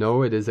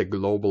 No, it is a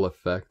global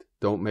effect.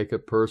 Don't make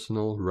it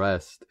personal.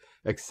 Rest.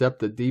 Accept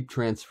the deep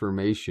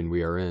transformation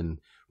we are in.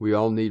 We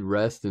all need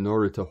rest in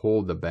order to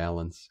hold the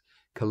balance.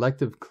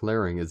 Collective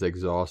clearing is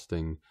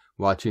exhausting.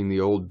 Watching the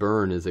old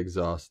burn is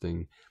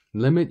exhausting.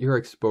 Limit your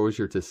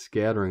exposure to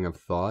scattering of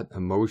thought,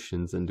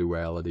 emotions, and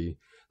duality.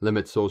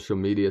 Limit social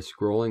media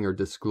scrolling or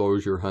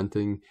disclosure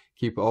hunting.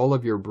 Keep all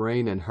of your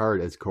brain and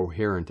heart as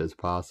coherent as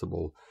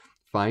possible.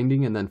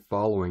 Finding and then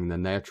following the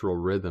natural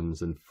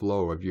rhythms and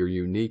flow of your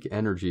unique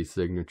energy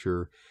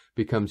signature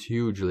becomes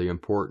hugely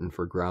important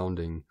for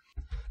grounding.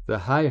 The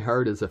high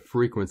heart is a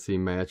frequency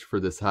match for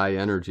this high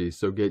energy,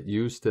 so get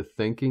used to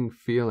thinking,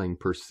 feeling,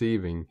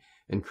 perceiving,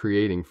 and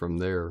creating from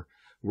there.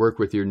 Work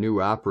with your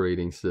new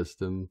operating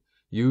system.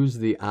 Use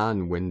the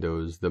on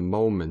windows, the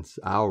moments,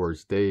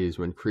 hours, days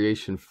when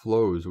creation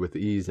flows with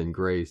ease and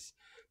grace.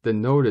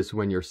 Then notice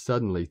when you're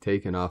suddenly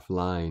taken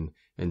offline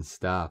and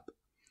stop.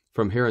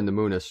 From here in the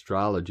moon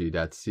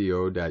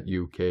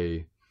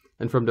astrology.co.uk.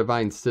 And from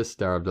Divine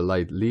Sistar of the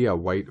Light, Leah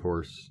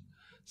Whitehorse.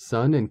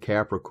 Sun in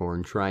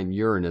Capricorn trine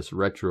Uranus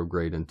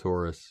retrograde in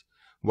Taurus.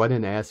 What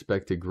an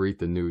aspect to greet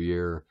the new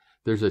year.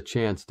 There's a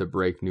chance to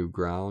break new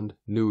ground.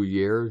 New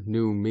year,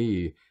 new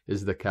me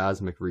is the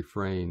cosmic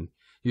refrain.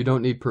 You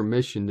don't need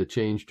permission to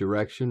change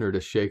direction or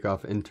to shake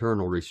off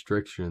internal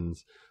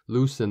restrictions.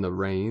 Loosen the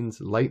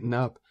reins, lighten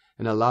up,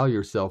 and allow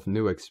yourself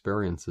new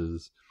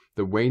experiences.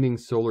 The waning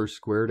solar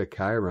square to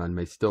Chiron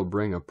may still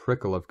bring a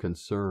prickle of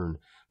concern,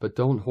 but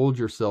don't hold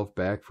yourself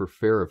back for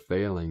fear of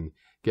failing,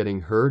 getting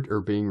hurt,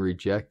 or being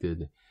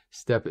rejected.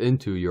 Step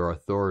into your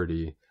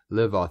authority.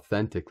 Live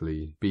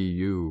authentically. Be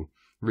you.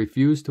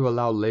 Refuse to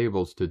allow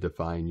labels to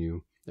define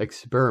you.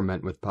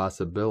 Experiment with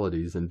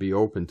possibilities and be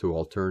open to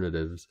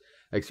alternatives.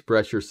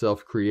 Express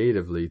yourself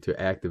creatively to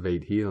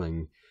activate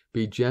healing.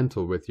 Be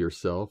gentle with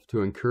yourself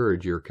to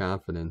encourage your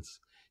confidence.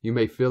 You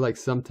may feel like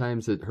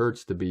sometimes it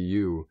hurts to be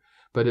you,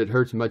 but it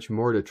hurts much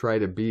more to try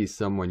to be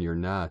someone you're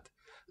not.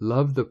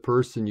 Love the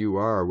person you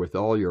are with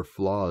all your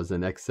flaws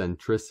and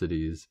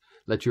eccentricities.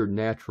 Let your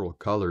natural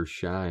colors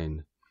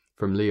shine.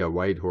 From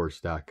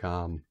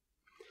LeahWhitehorse.com.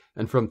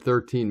 And from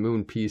 13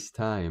 Moon Peace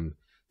Time,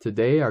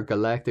 today our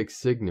galactic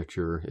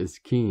signature is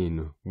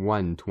Keen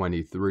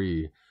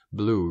 123,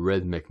 Blue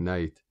Rhythmic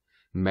Night.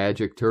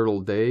 Magic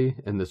Turtle Day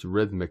and this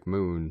rhythmic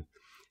moon.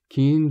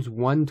 Keens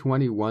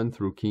 121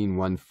 through Keen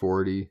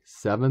 140,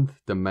 7th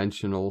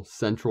dimensional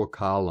central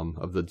column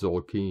of the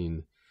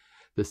Tzolk'in.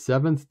 The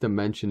 7th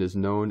dimension is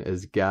known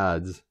as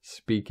God's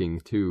speaking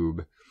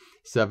tube.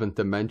 7th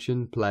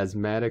dimension,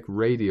 plasmatic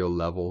radial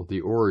level,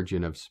 the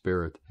origin of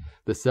spirit.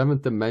 The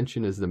 7th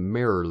dimension is the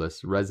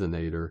mirrorless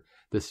resonator,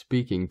 the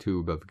speaking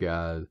tube of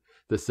God.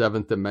 The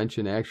 7th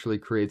dimension actually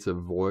creates a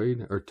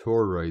void or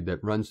toroid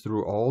that runs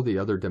through all the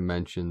other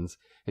dimensions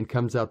and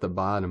comes out the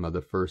bottom of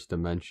the 1st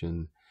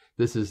dimension.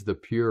 This is the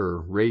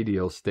pure,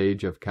 radial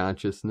stage of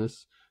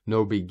consciousness,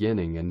 no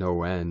beginning and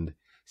no end.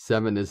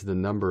 7 is the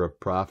number of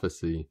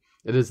prophecy.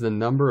 It is the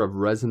number of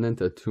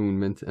resonant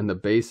attunement and the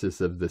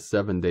basis of the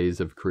 7 days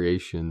of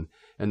creation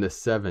and the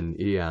 7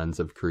 eons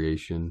of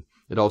creation.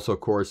 It also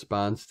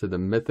corresponds to the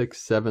mythic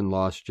 7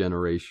 lost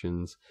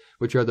generations,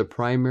 which are the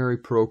primary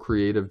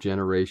procreative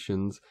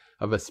generations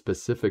of a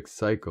specific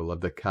cycle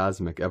of the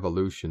cosmic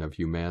evolution of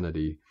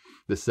humanity.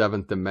 The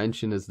 7th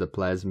dimension is the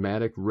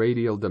plasmatic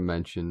radial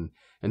dimension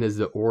and is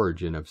the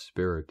origin of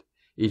spirit.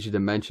 Each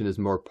dimension is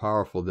more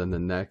powerful than the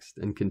next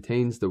and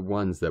contains the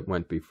ones that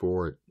went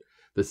before it.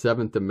 The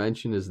 7th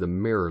dimension is the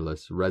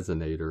mirrorless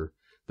resonator.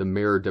 The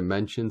mirror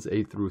dimensions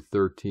 8 through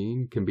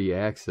 13 can be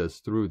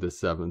accessed through the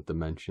 7th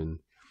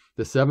dimension.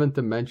 The 7th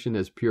dimension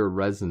is pure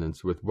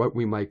resonance with what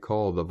we might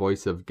call the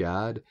voice of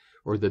God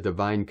or the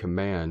divine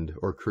command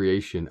or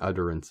creation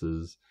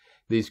utterances.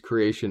 These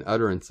creation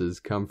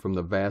utterances come from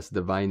the vast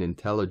divine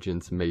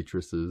intelligence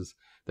matrices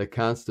that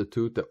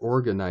constitute the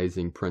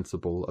organizing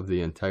principle of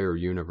the entire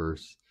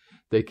universe.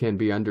 They can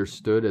be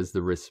understood as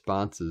the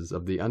responses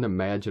of the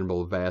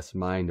unimaginable vast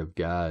mind of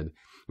God,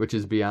 which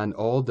is beyond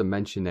all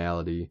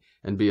dimensionality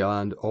and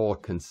beyond all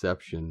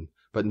conception,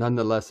 but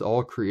nonetheless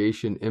all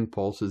creation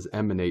impulses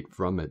emanate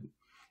from it.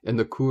 In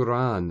the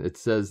Quran, it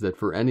says that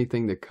for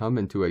anything to come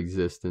into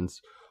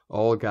existence,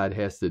 all God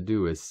has to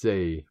do is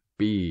say,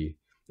 be,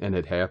 and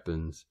it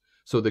happens.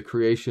 So the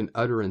creation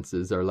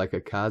utterances are like a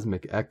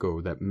cosmic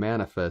echo that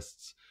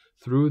manifests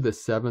through the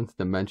 7th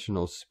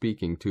dimensional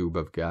speaking tube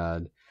of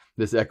God.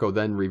 This echo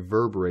then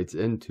reverberates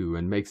into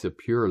and makes a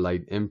pure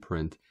light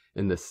imprint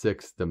in the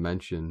 6th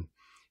dimension.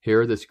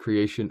 Here, this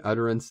creation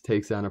utterance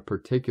takes on a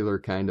particular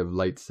kind of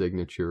light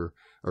signature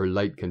or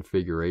light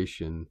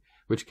configuration,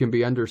 which can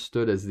be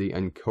understood as the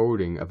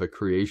encoding of a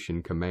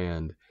creation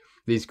command.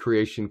 These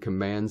creation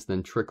commands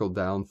then trickle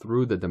down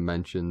through the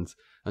dimensions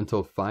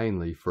until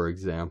finally, for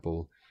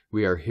example,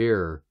 we are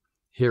here,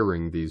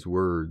 hearing these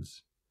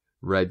words.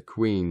 Red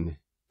Queen,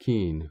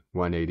 Keen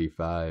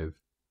 185.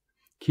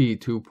 Key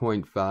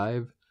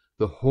 2.5,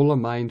 the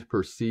holomind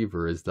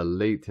perceiver is the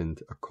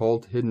latent,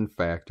 occult hidden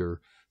factor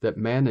that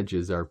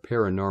manages our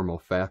paranormal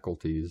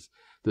faculties,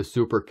 the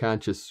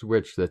superconscious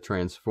switch that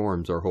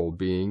transforms our whole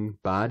being,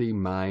 body,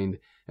 mind,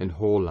 and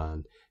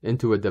holon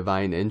into a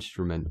divine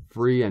instrument,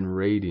 free and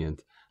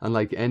radiant,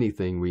 unlike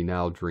anything we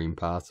now dream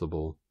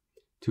possible.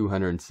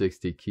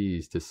 260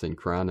 keys to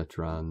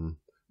Synchronotron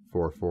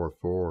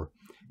 444.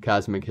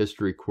 Cosmic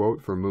History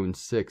Quote for Moon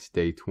 6,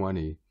 Day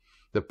 20.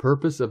 The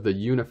purpose of the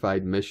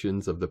unified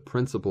missions of the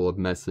Principle of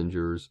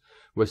Messengers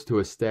was to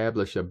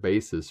establish a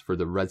basis for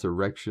the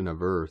resurrection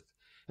of Earth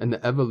and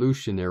the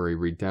evolutionary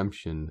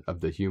redemption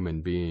of the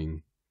human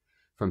being.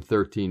 From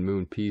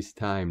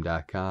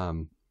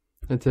 13moonpeacetime.com.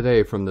 And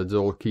today from the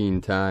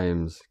Zolkeen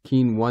Times,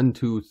 Keen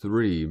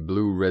 123,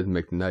 Blue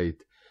Rhythmic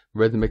Night.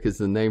 Rhythmic is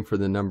the name for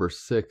the number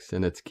 6,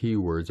 and its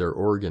keywords are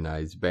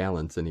organize,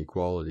 balance, and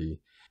equality.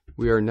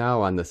 We are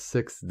now on the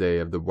 6th day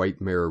of the White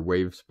Mirror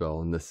wave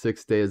spell, and the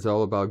 6th day is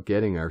all about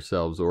getting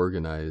ourselves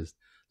organized.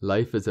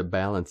 Life is a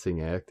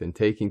balancing act, and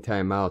taking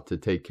time out to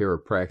take care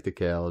of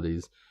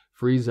practicalities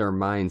frees our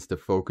minds to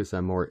focus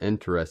on more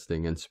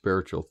interesting and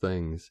spiritual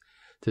things.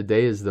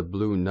 Today is the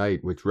blue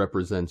night, which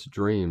represents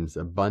dreams,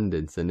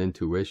 abundance, and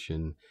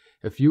intuition.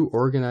 If you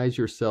organize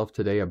yourself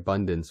today,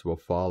 abundance will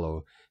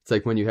follow. It's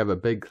like when you have a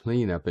big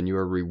cleanup and you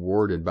are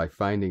rewarded by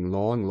finding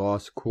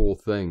long-lost cool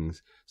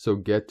things. So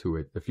get to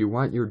it if you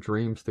want your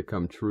dreams to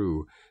come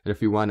true, and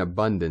if you want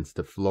abundance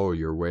to flow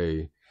your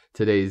way.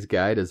 Today's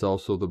guide is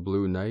also the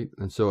blue night,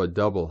 and so a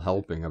double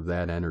helping of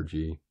that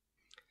energy.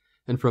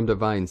 And from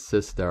Divine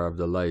Sistar of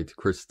the Light,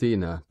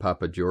 Christina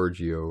Papa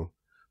Giorgio,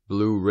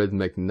 Blue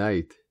Rhythmic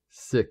Night,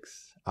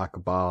 6,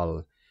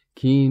 Akbal,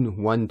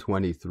 Keen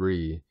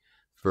 123,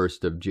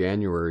 1st of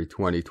January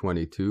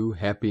 2022,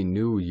 Happy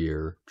New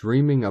Year,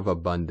 Dreaming of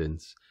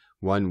Abundance,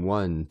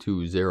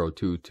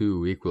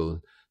 112022 equal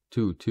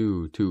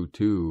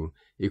 2222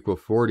 equal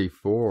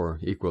 44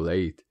 equal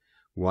 8,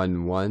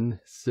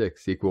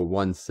 116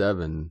 equal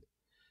 17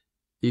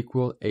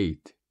 equal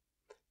 8.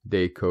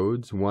 Day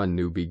codes: 1.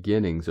 New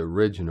Beginnings,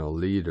 Original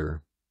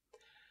Leader.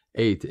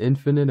 8.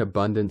 Infinite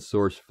Abundant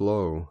Source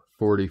Flow.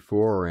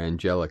 44.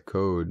 Angelic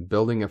Code,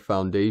 Building a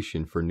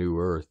Foundation for New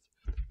Earth.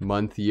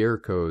 Month Year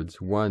Codes: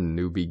 1.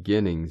 New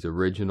Beginnings,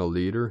 Original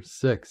Leader.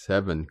 6.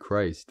 Heaven,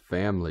 Christ,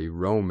 Family,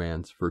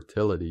 Romance,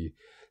 Fertility.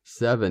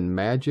 7.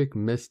 Magic,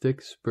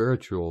 Mystic,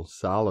 Spiritual,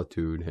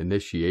 Solitude,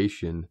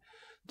 Initiation.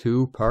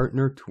 2.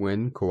 Partner,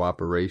 Twin,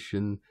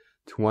 Cooperation.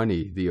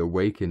 20. The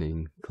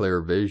Awakening,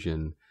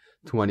 Clairvision.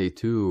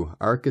 22.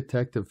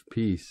 Architect of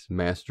Peace,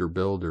 Master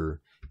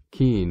Builder.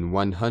 Keen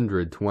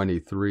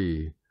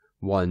 123.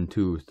 1,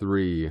 2,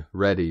 3.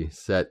 Ready,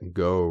 set,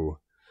 go.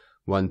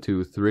 1,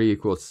 2, 3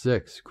 equals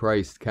 6.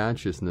 Christ,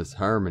 Consciousness,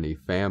 Harmony,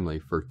 Family,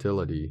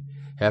 Fertility.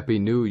 Happy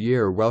New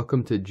Year.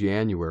 Welcome to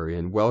January,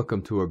 and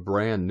welcome to a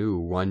brand new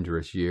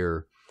wondrous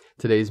year.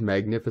 Today's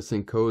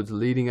magnificent codes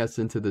leading us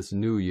into this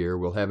new year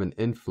will have an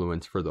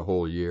influence for the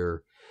whole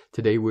year.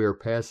 Today we are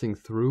passing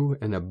through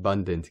an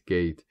abundant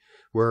gate,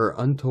 where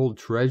our untold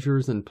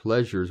treasures and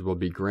pleasures will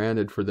be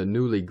granted for the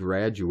newly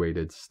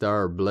graduated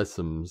star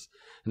blossoms.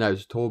 And I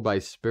was told by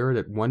Spirit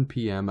at 1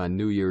 p.m. on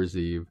New Year's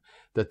Eve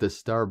that the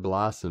star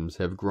blossoms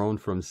have grown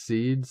from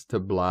seeds to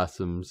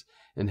blossoms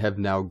and have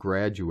now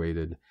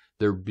graduated.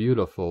 Their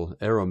beautiful,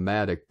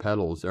 aromatic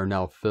petals are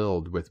now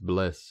filled with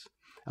bliss.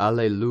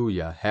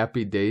 Alleluia!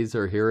 Happy days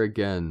are here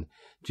again.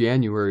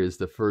 January is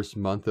the first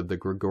month of the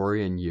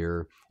Gregorian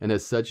year, and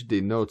as such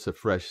denotes a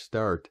fresh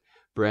start,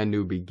 brand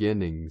new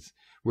beginnings,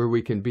 where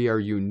we can be our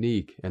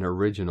unique and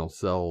original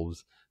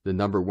selves. The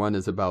number 1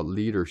 is about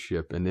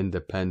leadership and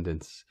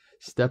independence,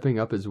 stepping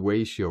up as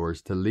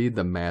wayshowers to lead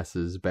the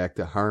masses back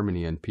to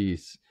harmony and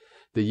peace.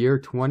 The year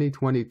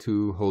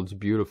 2022 holds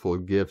beautiful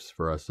gifts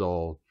for us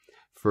all.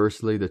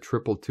 Firstly, the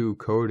 222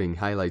 coding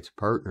highlights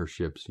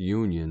partnerships,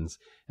 unions,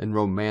 and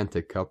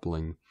romantic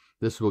coupling.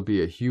 This will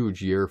be a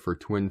huge year for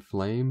twin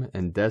flame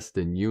and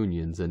destined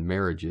unions and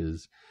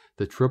marriages.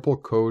 The triple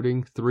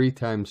coding 3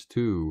 times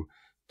 2,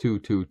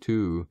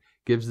 222,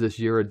 gives this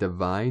year a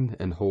divine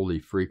and holy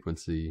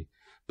frequency,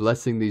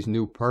 blessing these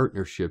new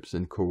partnerships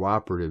and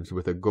cooperatives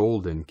with a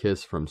golden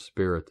kiss from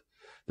Spirit.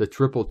 The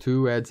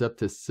 222 adds up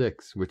to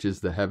 6, which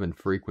is the heaven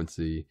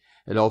frequency.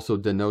 It also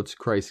denotes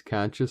Christ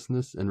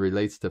consciousness and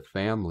relates to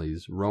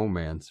families,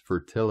 romance,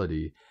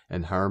 fertility,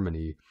 and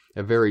harmony,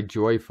 a very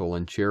joyful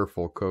and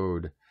cheerful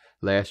code.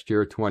 Last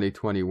year,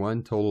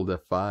 2021, totaled a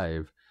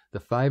 5. The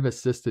 5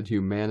 assisted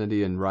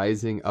humanity in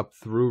rising up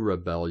through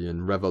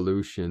rebellion,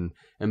 revolution,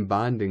 and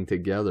bonding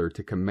together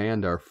to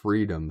command our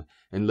freedom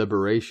and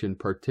liberation,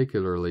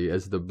 particularly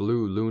as the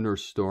blue lunar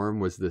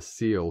storm was the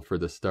seal for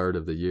the start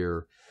of the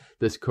year.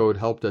 This code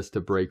helped us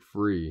to break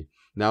free.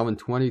 Now in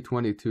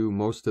 2022,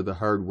 most of the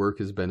hard work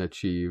has been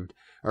achieved.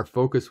 Our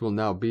focus will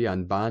now be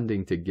on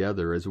bonding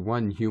together as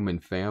one human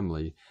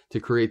family to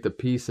create the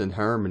peace and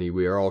harmony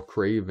we are all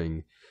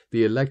craving.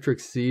 The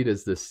electric seed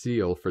is the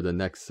seal for the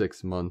next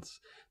 6 months.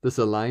 This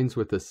aligns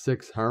with the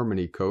 6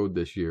 harmony code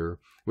this year,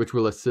 which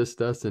will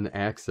assist us in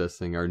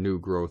accessing our new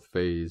growth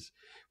phase.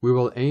 We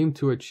will aim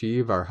to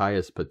achieve our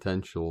highest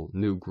potential,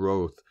 new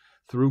growth,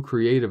 through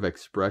creative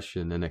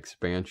expression and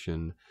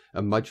expansion,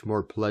 a much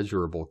more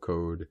pleasurable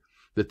code.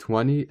 The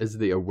 20 is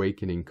the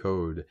awakening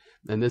code,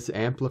 and this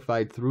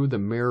amplified through the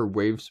mirror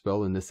wave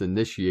spell in this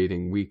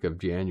initiating week of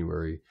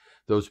January.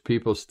 Those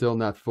people still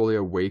not fully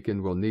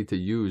awakened will need to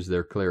use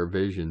their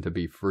clairvision to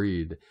be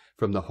freed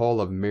from the hall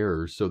of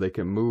mirrors so they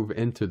can move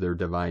into their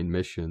divine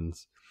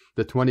missions.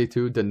 The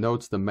 22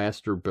 denotes the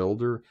master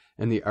builder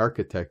and the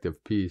architect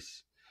of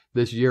peace.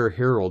 This year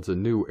heralds a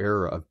new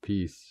era of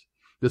peace.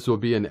 This will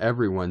be in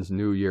everyone's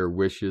New Year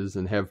wishes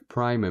and have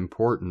prime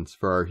importance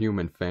for our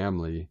human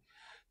family.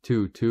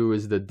 2-2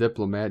 is the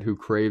diplomat who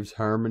craves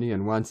harmony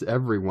and wants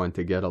everyone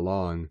to get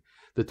along.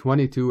 The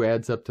 22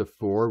 adds up to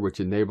 4,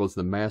 which enables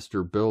the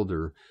master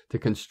builder to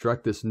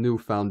construct this new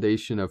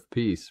foundation of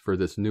peace for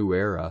this new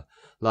era.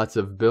 Lots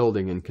of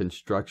building and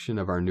construction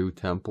of our new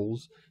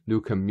temples, new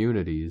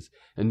communities,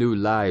 and new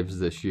lives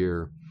this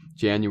year.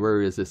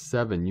 January is a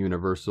 7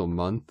 universal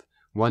month.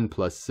 1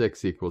 +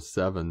 6 =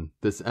 7.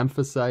 This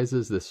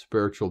emphasizes the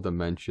spiritual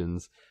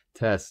dimensions,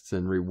 tests,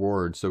 and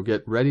rewards, so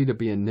get ready to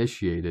be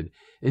initiated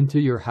into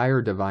your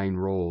higher divine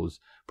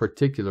roles,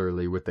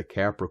 particularly with the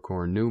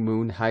Capricorn new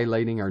moon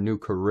highlighting our new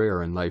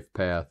career and life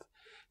path.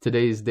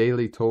 Today's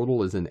daily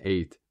total is an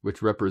 8,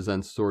 which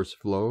represents source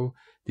flow,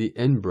 the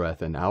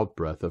in-breath and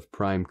out-breath of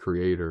Prime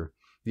Creator.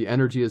 The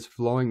energy is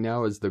flowing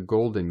now as the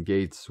golden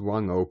gate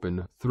swung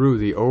open through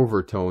the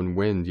overtone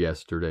wind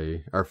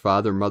yesterday. Our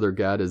Father, Mother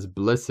God is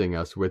blessing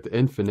us with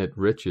infinite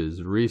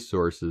riches,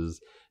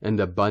 resources, and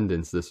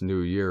abundance this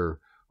new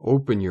year.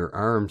 Open your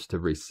arms to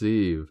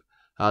receive.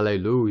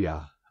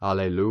 Alleluia,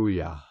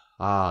 alleluia,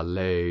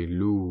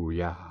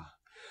 alleluia.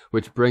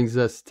 Which brings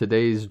us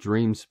today's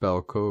dream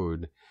spell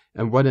code.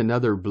 And what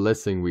another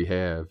blessing we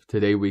have.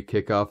 Today we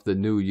kick off the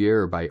new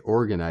year by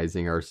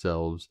organizing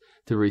ourselves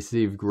to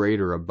receive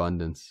greater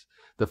abundance.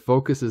 The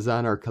focus is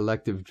on our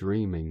collective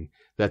dreaming,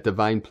 that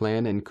divine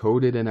plan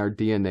encoded in our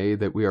DNA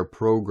that we are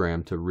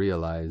programmed to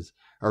realize,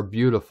 our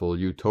beautiful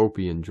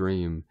utopian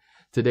dream.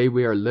 Today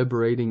we are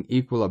liberating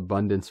equal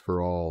abundance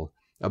for all.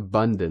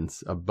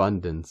 Abundance,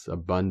 abundance,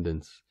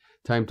 abundance.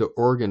 Time to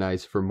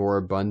organize for more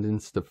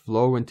abundance to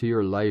flow into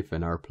your life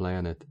and our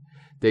planet.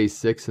 Day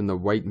 6 in the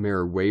white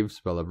mirror wave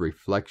spell of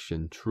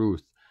reflection,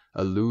 truth,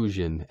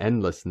 illusion,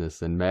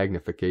 endlessness, and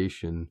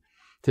magnification.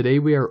 Today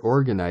we are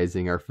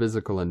organizing our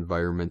physical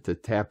environment to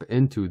tap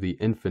into the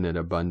infinite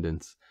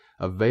abundance,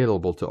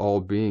 available to all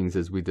beings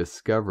as we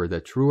discover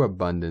that true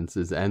abundance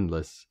is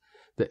endless.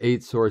 The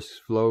 8 source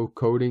flow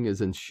coding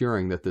is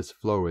ensuring that this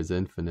flow is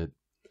infinite.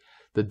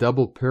 The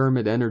double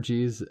pyramid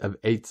energies of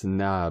 8's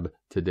knob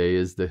today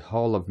is the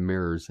hall of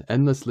mirrors,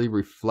 endlessly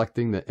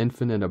reflecting the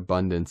infinite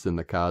abundance in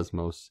the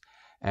cosmos.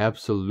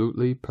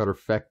 Absolutely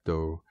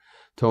perfecto.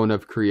 Tone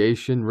of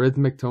creation,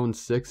 rhythmic tone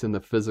 6 in the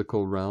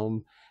physical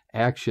realm.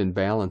 Action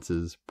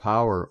balances,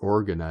 power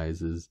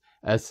organizes,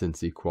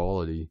 essence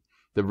equality.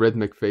 The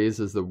rhythmic phase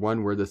is the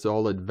one where this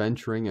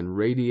all-adventuring and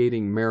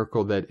radiating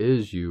miracle that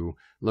is you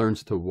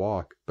learns to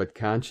walk, but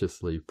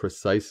consciously,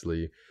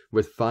 precisely,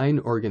 with fine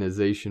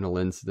organizational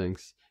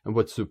instincts, and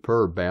what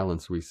superb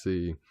balance we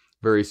see.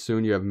 Very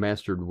soon you have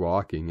mastered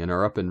walking and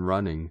are up and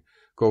running.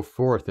 Go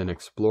forth and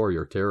explore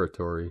your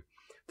territory.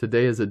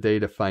 Today is a day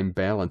to find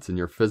balance in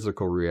your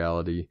physical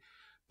reality,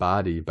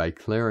 body, by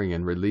clearing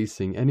and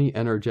releasing any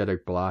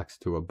energetic blocks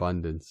to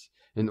abundance,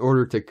 in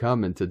order to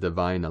come into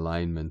divine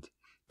alignment.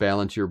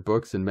 Balance your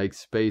books and make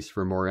space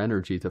for more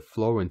energy to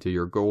flow into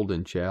your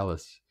golden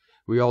chalice.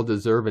 We all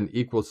deserve an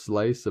equal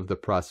slice of the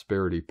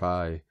prosperity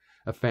pie.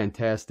 A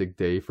fantastic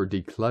day for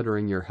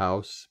decluttering your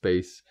house,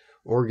 space,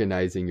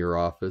 organizing your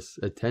office,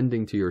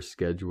 attending to your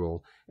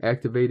schedule,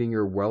 activating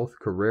your wealth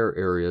career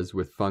areas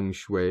with feng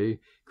shui,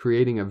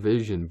 creating a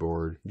vision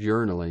board,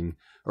 journaling,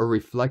 or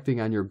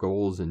reflecting on your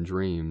goals and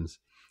dreams.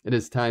 It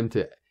is time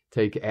to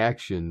take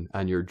action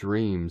on your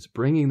dreams,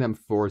 bringing them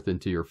forth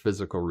into your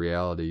physical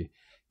reality.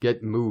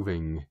 Get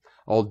moving.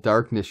 All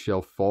darkness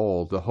shall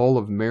fall. The hall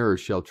of mirrors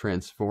shall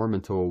transform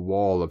into a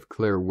wall of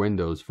clear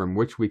windows from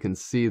which we can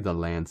see the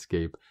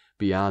landscape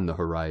beyond the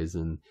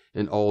horizon,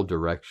 in all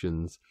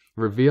directions,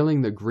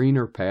 revealing the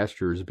greener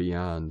pastures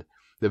beyond.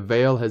 The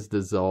veil has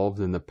dissolved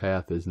and the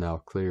path is now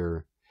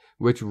clear.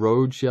 Which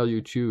road shall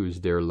you choose,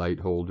 dear light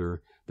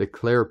holder? The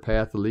clear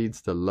path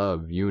leads to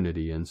love,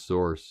 unity, and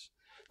source.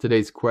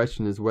 Today's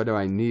question is, what do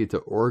I need to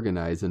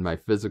organize in my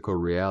physical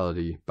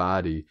reality,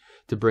 body,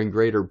 to bring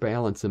greater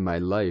balance in my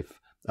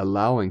life,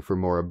 allowing for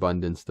more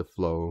abundance to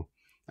flow?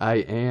 I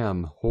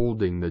am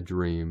holding the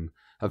dream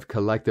of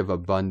collective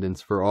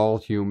abundance for all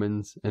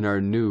humans in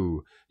our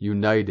new,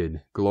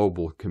 united,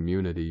 global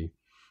community.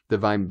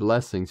 Divine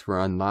blessings for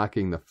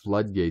unlocking the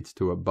floodgates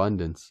to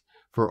abundance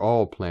for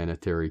all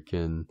planetary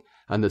kin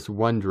on this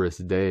wondrous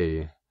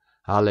day.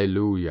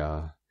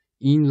 Alleluia.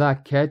 In la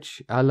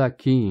ketch a la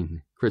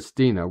keen.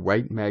 Christina,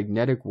 White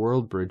Magnetic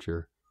World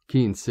Bridger.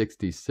 Keen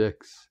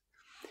 66.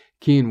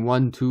 Keen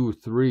 1, 2,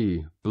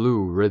 3.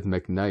 Blue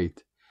Rhythmic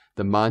Night.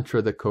 The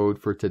mantra, the code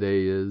for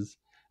today is,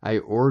 I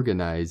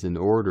organize in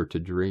order to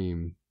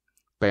dream.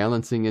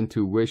 Balancing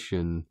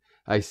intuition,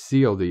 I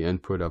seal the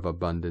input of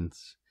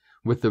abundance.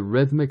 With the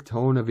rhythmic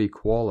tone of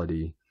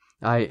equality,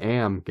 I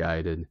am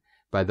guided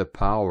by the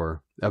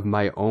power of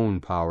my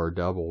own power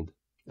doubled.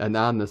 And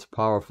on this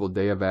powerful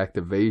day of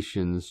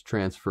activations,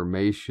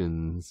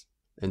 transformations,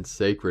 and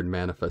sacred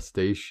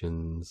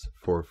manifestations.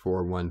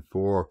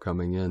 4414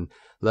 coming in.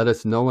 Let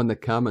us know in the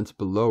comments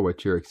below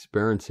what you're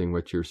experiencing,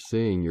 what you're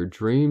seeing, your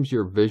dreams,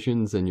 your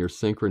visions, and your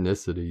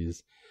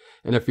synchronicities.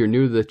 And if you're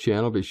new to the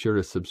channel, be sure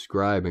to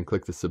subscribe and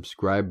click the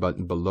subscribe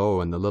button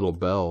below and the little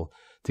bell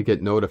to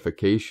get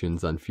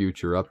notifications on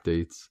future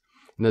updates.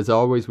 And as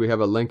always, we have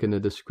a link in the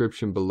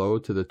description below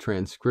to the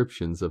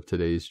transcriptions of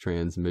today's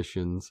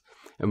transmissions,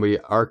 and we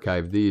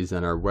archive these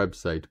on our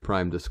website,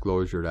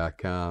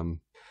 primedisclosure.com.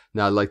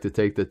 Now, I'd like to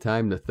take the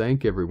time to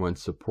thank everyone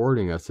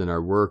supporting us in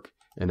our work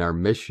and our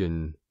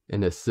mission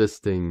in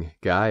assisting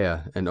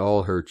Gaia and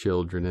all her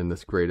children in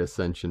this great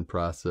ascension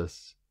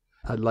process.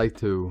 I'd like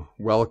to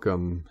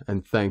welcome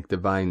and thank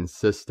Divine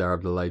Sister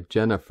of the Light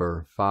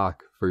Jennifer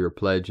Falk for your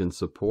pledge and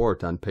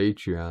support on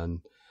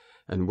Patreon.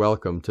 And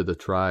welcome to the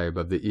tribe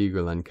of the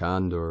Eagle and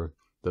Condor,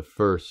 the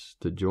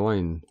first to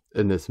join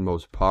in this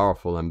most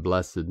powerful and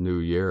blessed new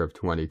year of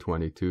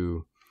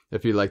 2022.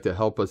 If you'd like to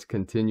help us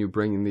continue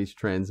bringing these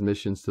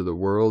transmissions to the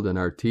world and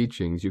our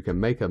teachings, you can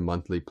make a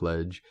monthly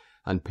pledge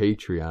on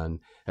Patreon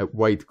at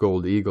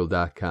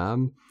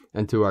whitegoldeagle.com.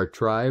 And to our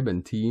tribe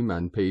and team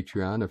on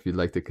Patreon, if you'd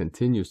like to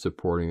continue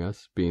supporting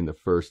us, being the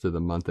first of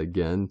the month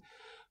again,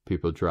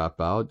 people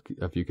drop out.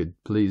 If you could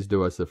please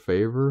do us a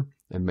favor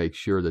and make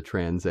sure the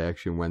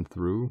transaction went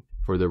through,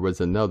 for there was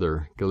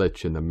another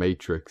glitch in the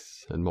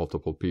matrix and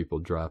multiple people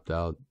dropped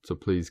out. So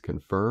please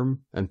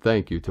confirm, and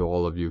thank you to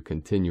all of you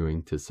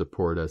continuing to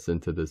support us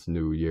into this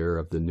new year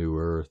of the new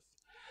earth.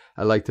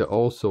 I'd like to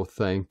also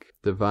thank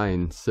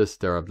Divine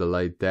Sister of the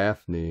Light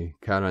Daphne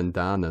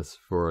Karandanis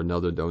for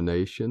another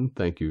donation.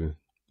 Thank you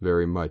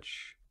very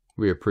much.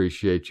 We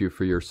appreciate you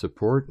for your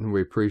support, and we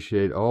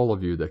appreciate all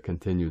of you that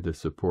continue to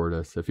support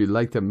us. If you'd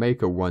like to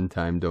make a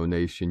one-time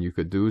donation, you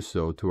could do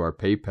so to our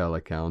PayPal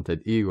account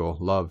at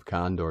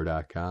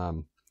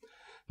eaglelovecondor.com.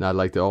 Now, I'd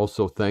like to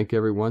also thank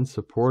everyone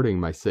supporting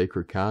my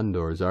Sacred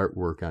Condors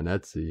artwork on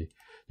Etsy.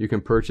 You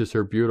can purchase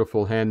her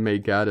beautiful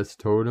handmade goddess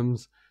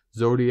totems,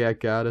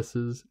 zodiac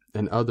goddesses,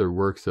 and other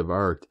works of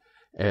art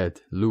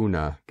at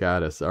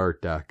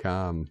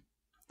lunagoddessart.com.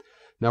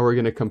 Now we're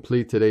going to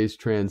complete today's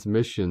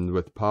transmission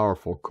with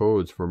powerful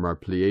codes from our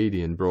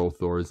Pleiadian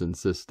Brothors and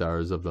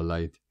Sisters of the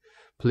Light.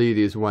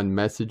 Pleiades 1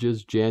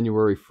 messages,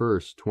 January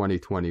 1st,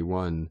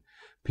 2021.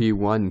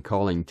 P1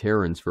 calling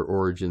Terrans for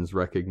origins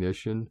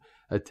recognition.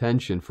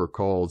 Attention for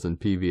calls in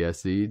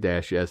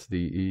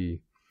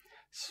PVSE-SDE.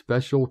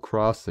 Special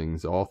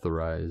crossings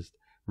authorized.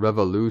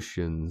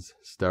 Revolutions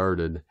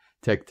started.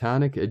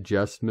 Tectonic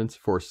adjustments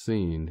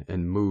foreseen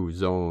in Mu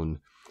zone.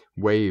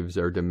 Waves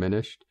are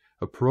diminished.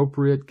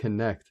 Appropriate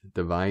connect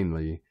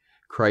divinely.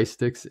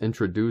 Christics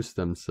introduce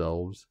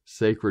themselves.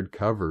 Sacred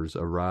covers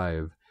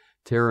arrive.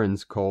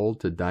 Terrans called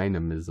to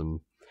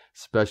dynamism.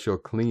 Special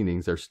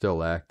cleanings are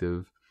still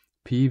active.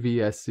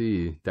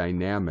 PVSE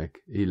dynamic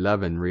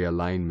 11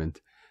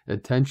 realignment.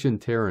 Attention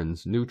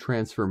Terrans, new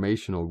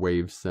transformational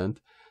waves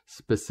sent.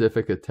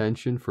 Specific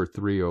attention for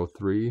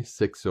 303,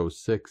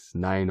 606,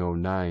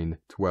 909,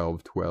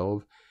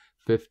 1212,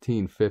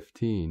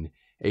 1515.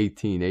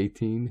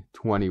 1818,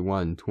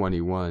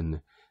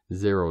 2121,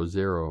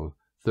 00,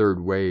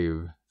 third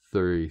wave,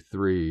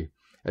 33.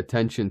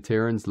 Attention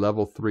Terrans,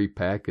 level 3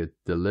 packet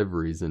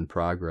deliveries in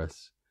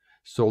progress.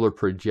 Solar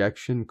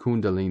projection,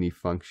 Kundalini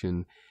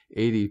function,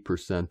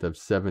 80% of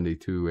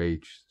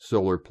 72H.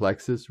 Solar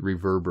plexus,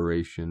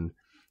 reverberation.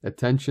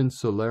 Attention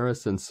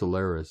Solaris and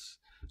Solaris.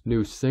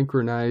 New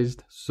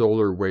synchronized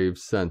solar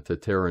waves sent to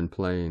Terran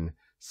plane.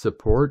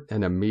 Support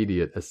and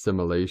immediate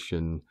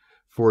assimilation.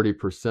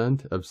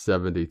 40% of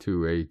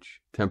 72H.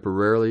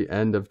 Temporarily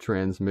end of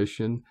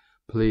transmission.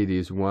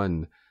 Pleiades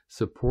 1.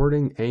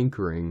 Supporting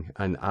anchoring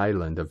an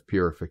island of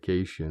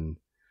purification.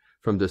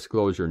 From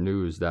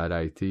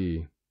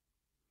disclosurenews.it.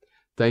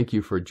 Thank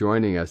you for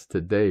joining us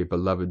today,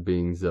 beloved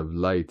beings of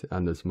light,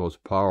 on this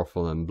most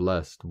powerful and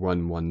blessed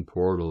 1-1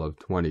 portal of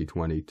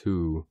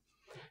 2022.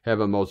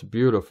 Have a most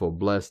beautiful,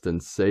 blessed,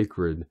 and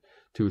sacred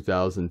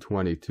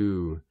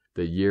 2022,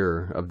 the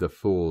year of the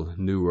full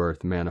New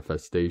Earth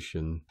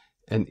manifestation.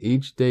 And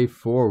each day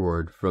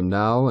forward from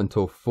now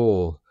until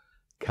full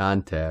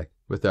contact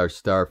with our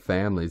star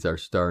families, our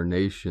star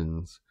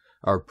nations,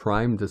 our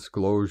prime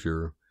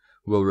disclosure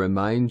will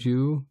remind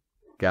you,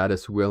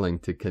 Goddess willing,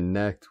 to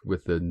connect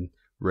with the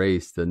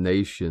race, the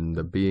nation,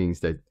 the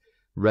beings that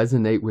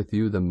resonate with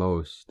you the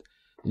most.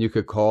 You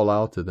could call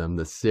out to them,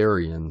 the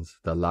Syrians,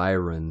 the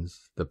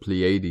Lyrans, the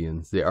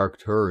Pleiadians, the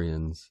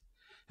Arcturians,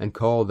 and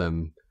call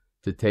them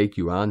to take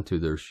you onto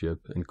their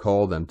ship and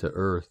call them to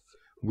Earth.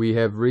 We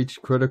have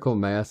reached critical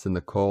mass in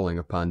the calling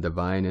upon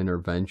divine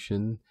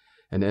intervention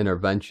and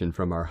intervention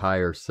from our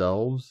higher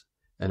selves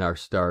and our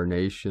star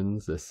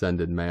nations,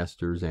 ascended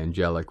masters,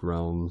 angelic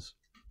realms,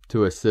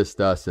 to assist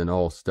us in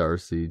all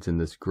starseeds in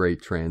this great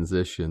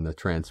transition, the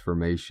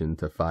transformation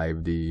to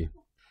 5D.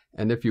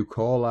 And if you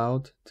call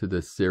out to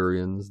the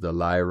Syrians, the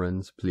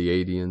Lyrans,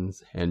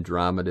 Pleiadians,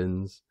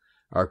 Andromedans,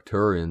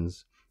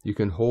 Arcturians, you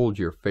can hold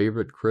your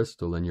favorite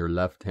crystal in your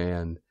left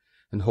hand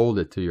and hold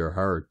it to your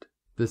heart.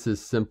 This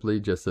is simply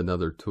just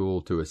another tool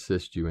to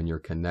assist you in your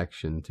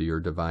connection to your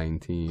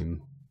divine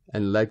team.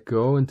 And let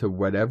go into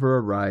whatever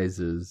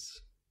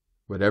arises.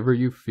 Whatever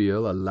you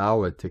feel,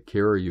 allow it to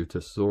carry you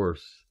to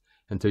Source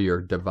and to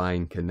your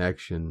divine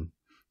connection,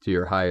 to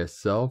your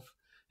highest self,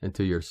 and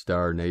to your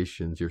star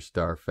nations, your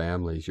star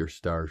families, your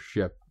star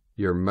ship,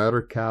 your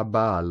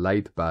Merkaba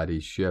light body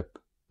ship.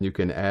 You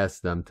can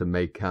ask them to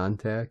make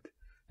contact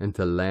and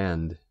to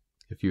land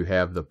if you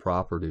have the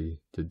property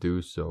to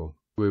do so.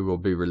 We will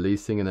be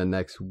releasing in the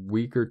next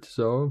week or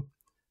so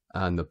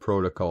on the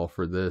protocol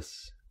for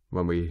this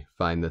when we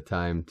find the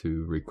time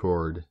to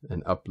record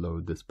and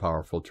upload this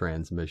powerful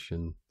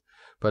transmission.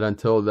 But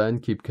until then,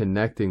 keep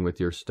connecting with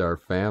your star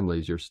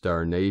families, your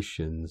star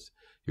nations,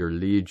 your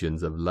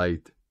legions of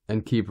light,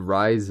 and keep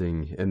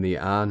rising in the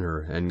honor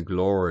and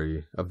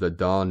glory of the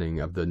dawning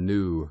of the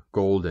new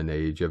golden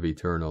age of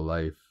eternal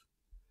life.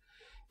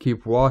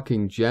 Keep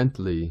walking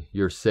gently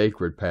your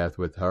sacred path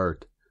with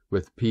heart,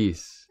 with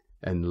peace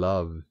and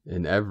love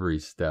in every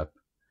step.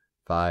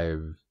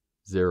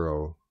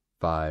 5050.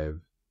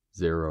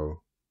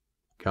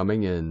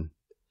 Coming in.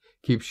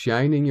 Keep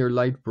shining your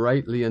light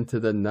brightly into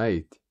the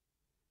night,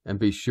 and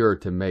be sure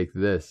to make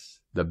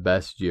this the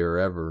best year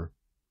ever.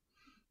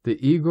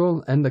 The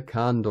eagle and the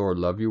condor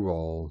love you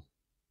all.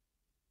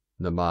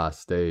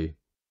 Namaste.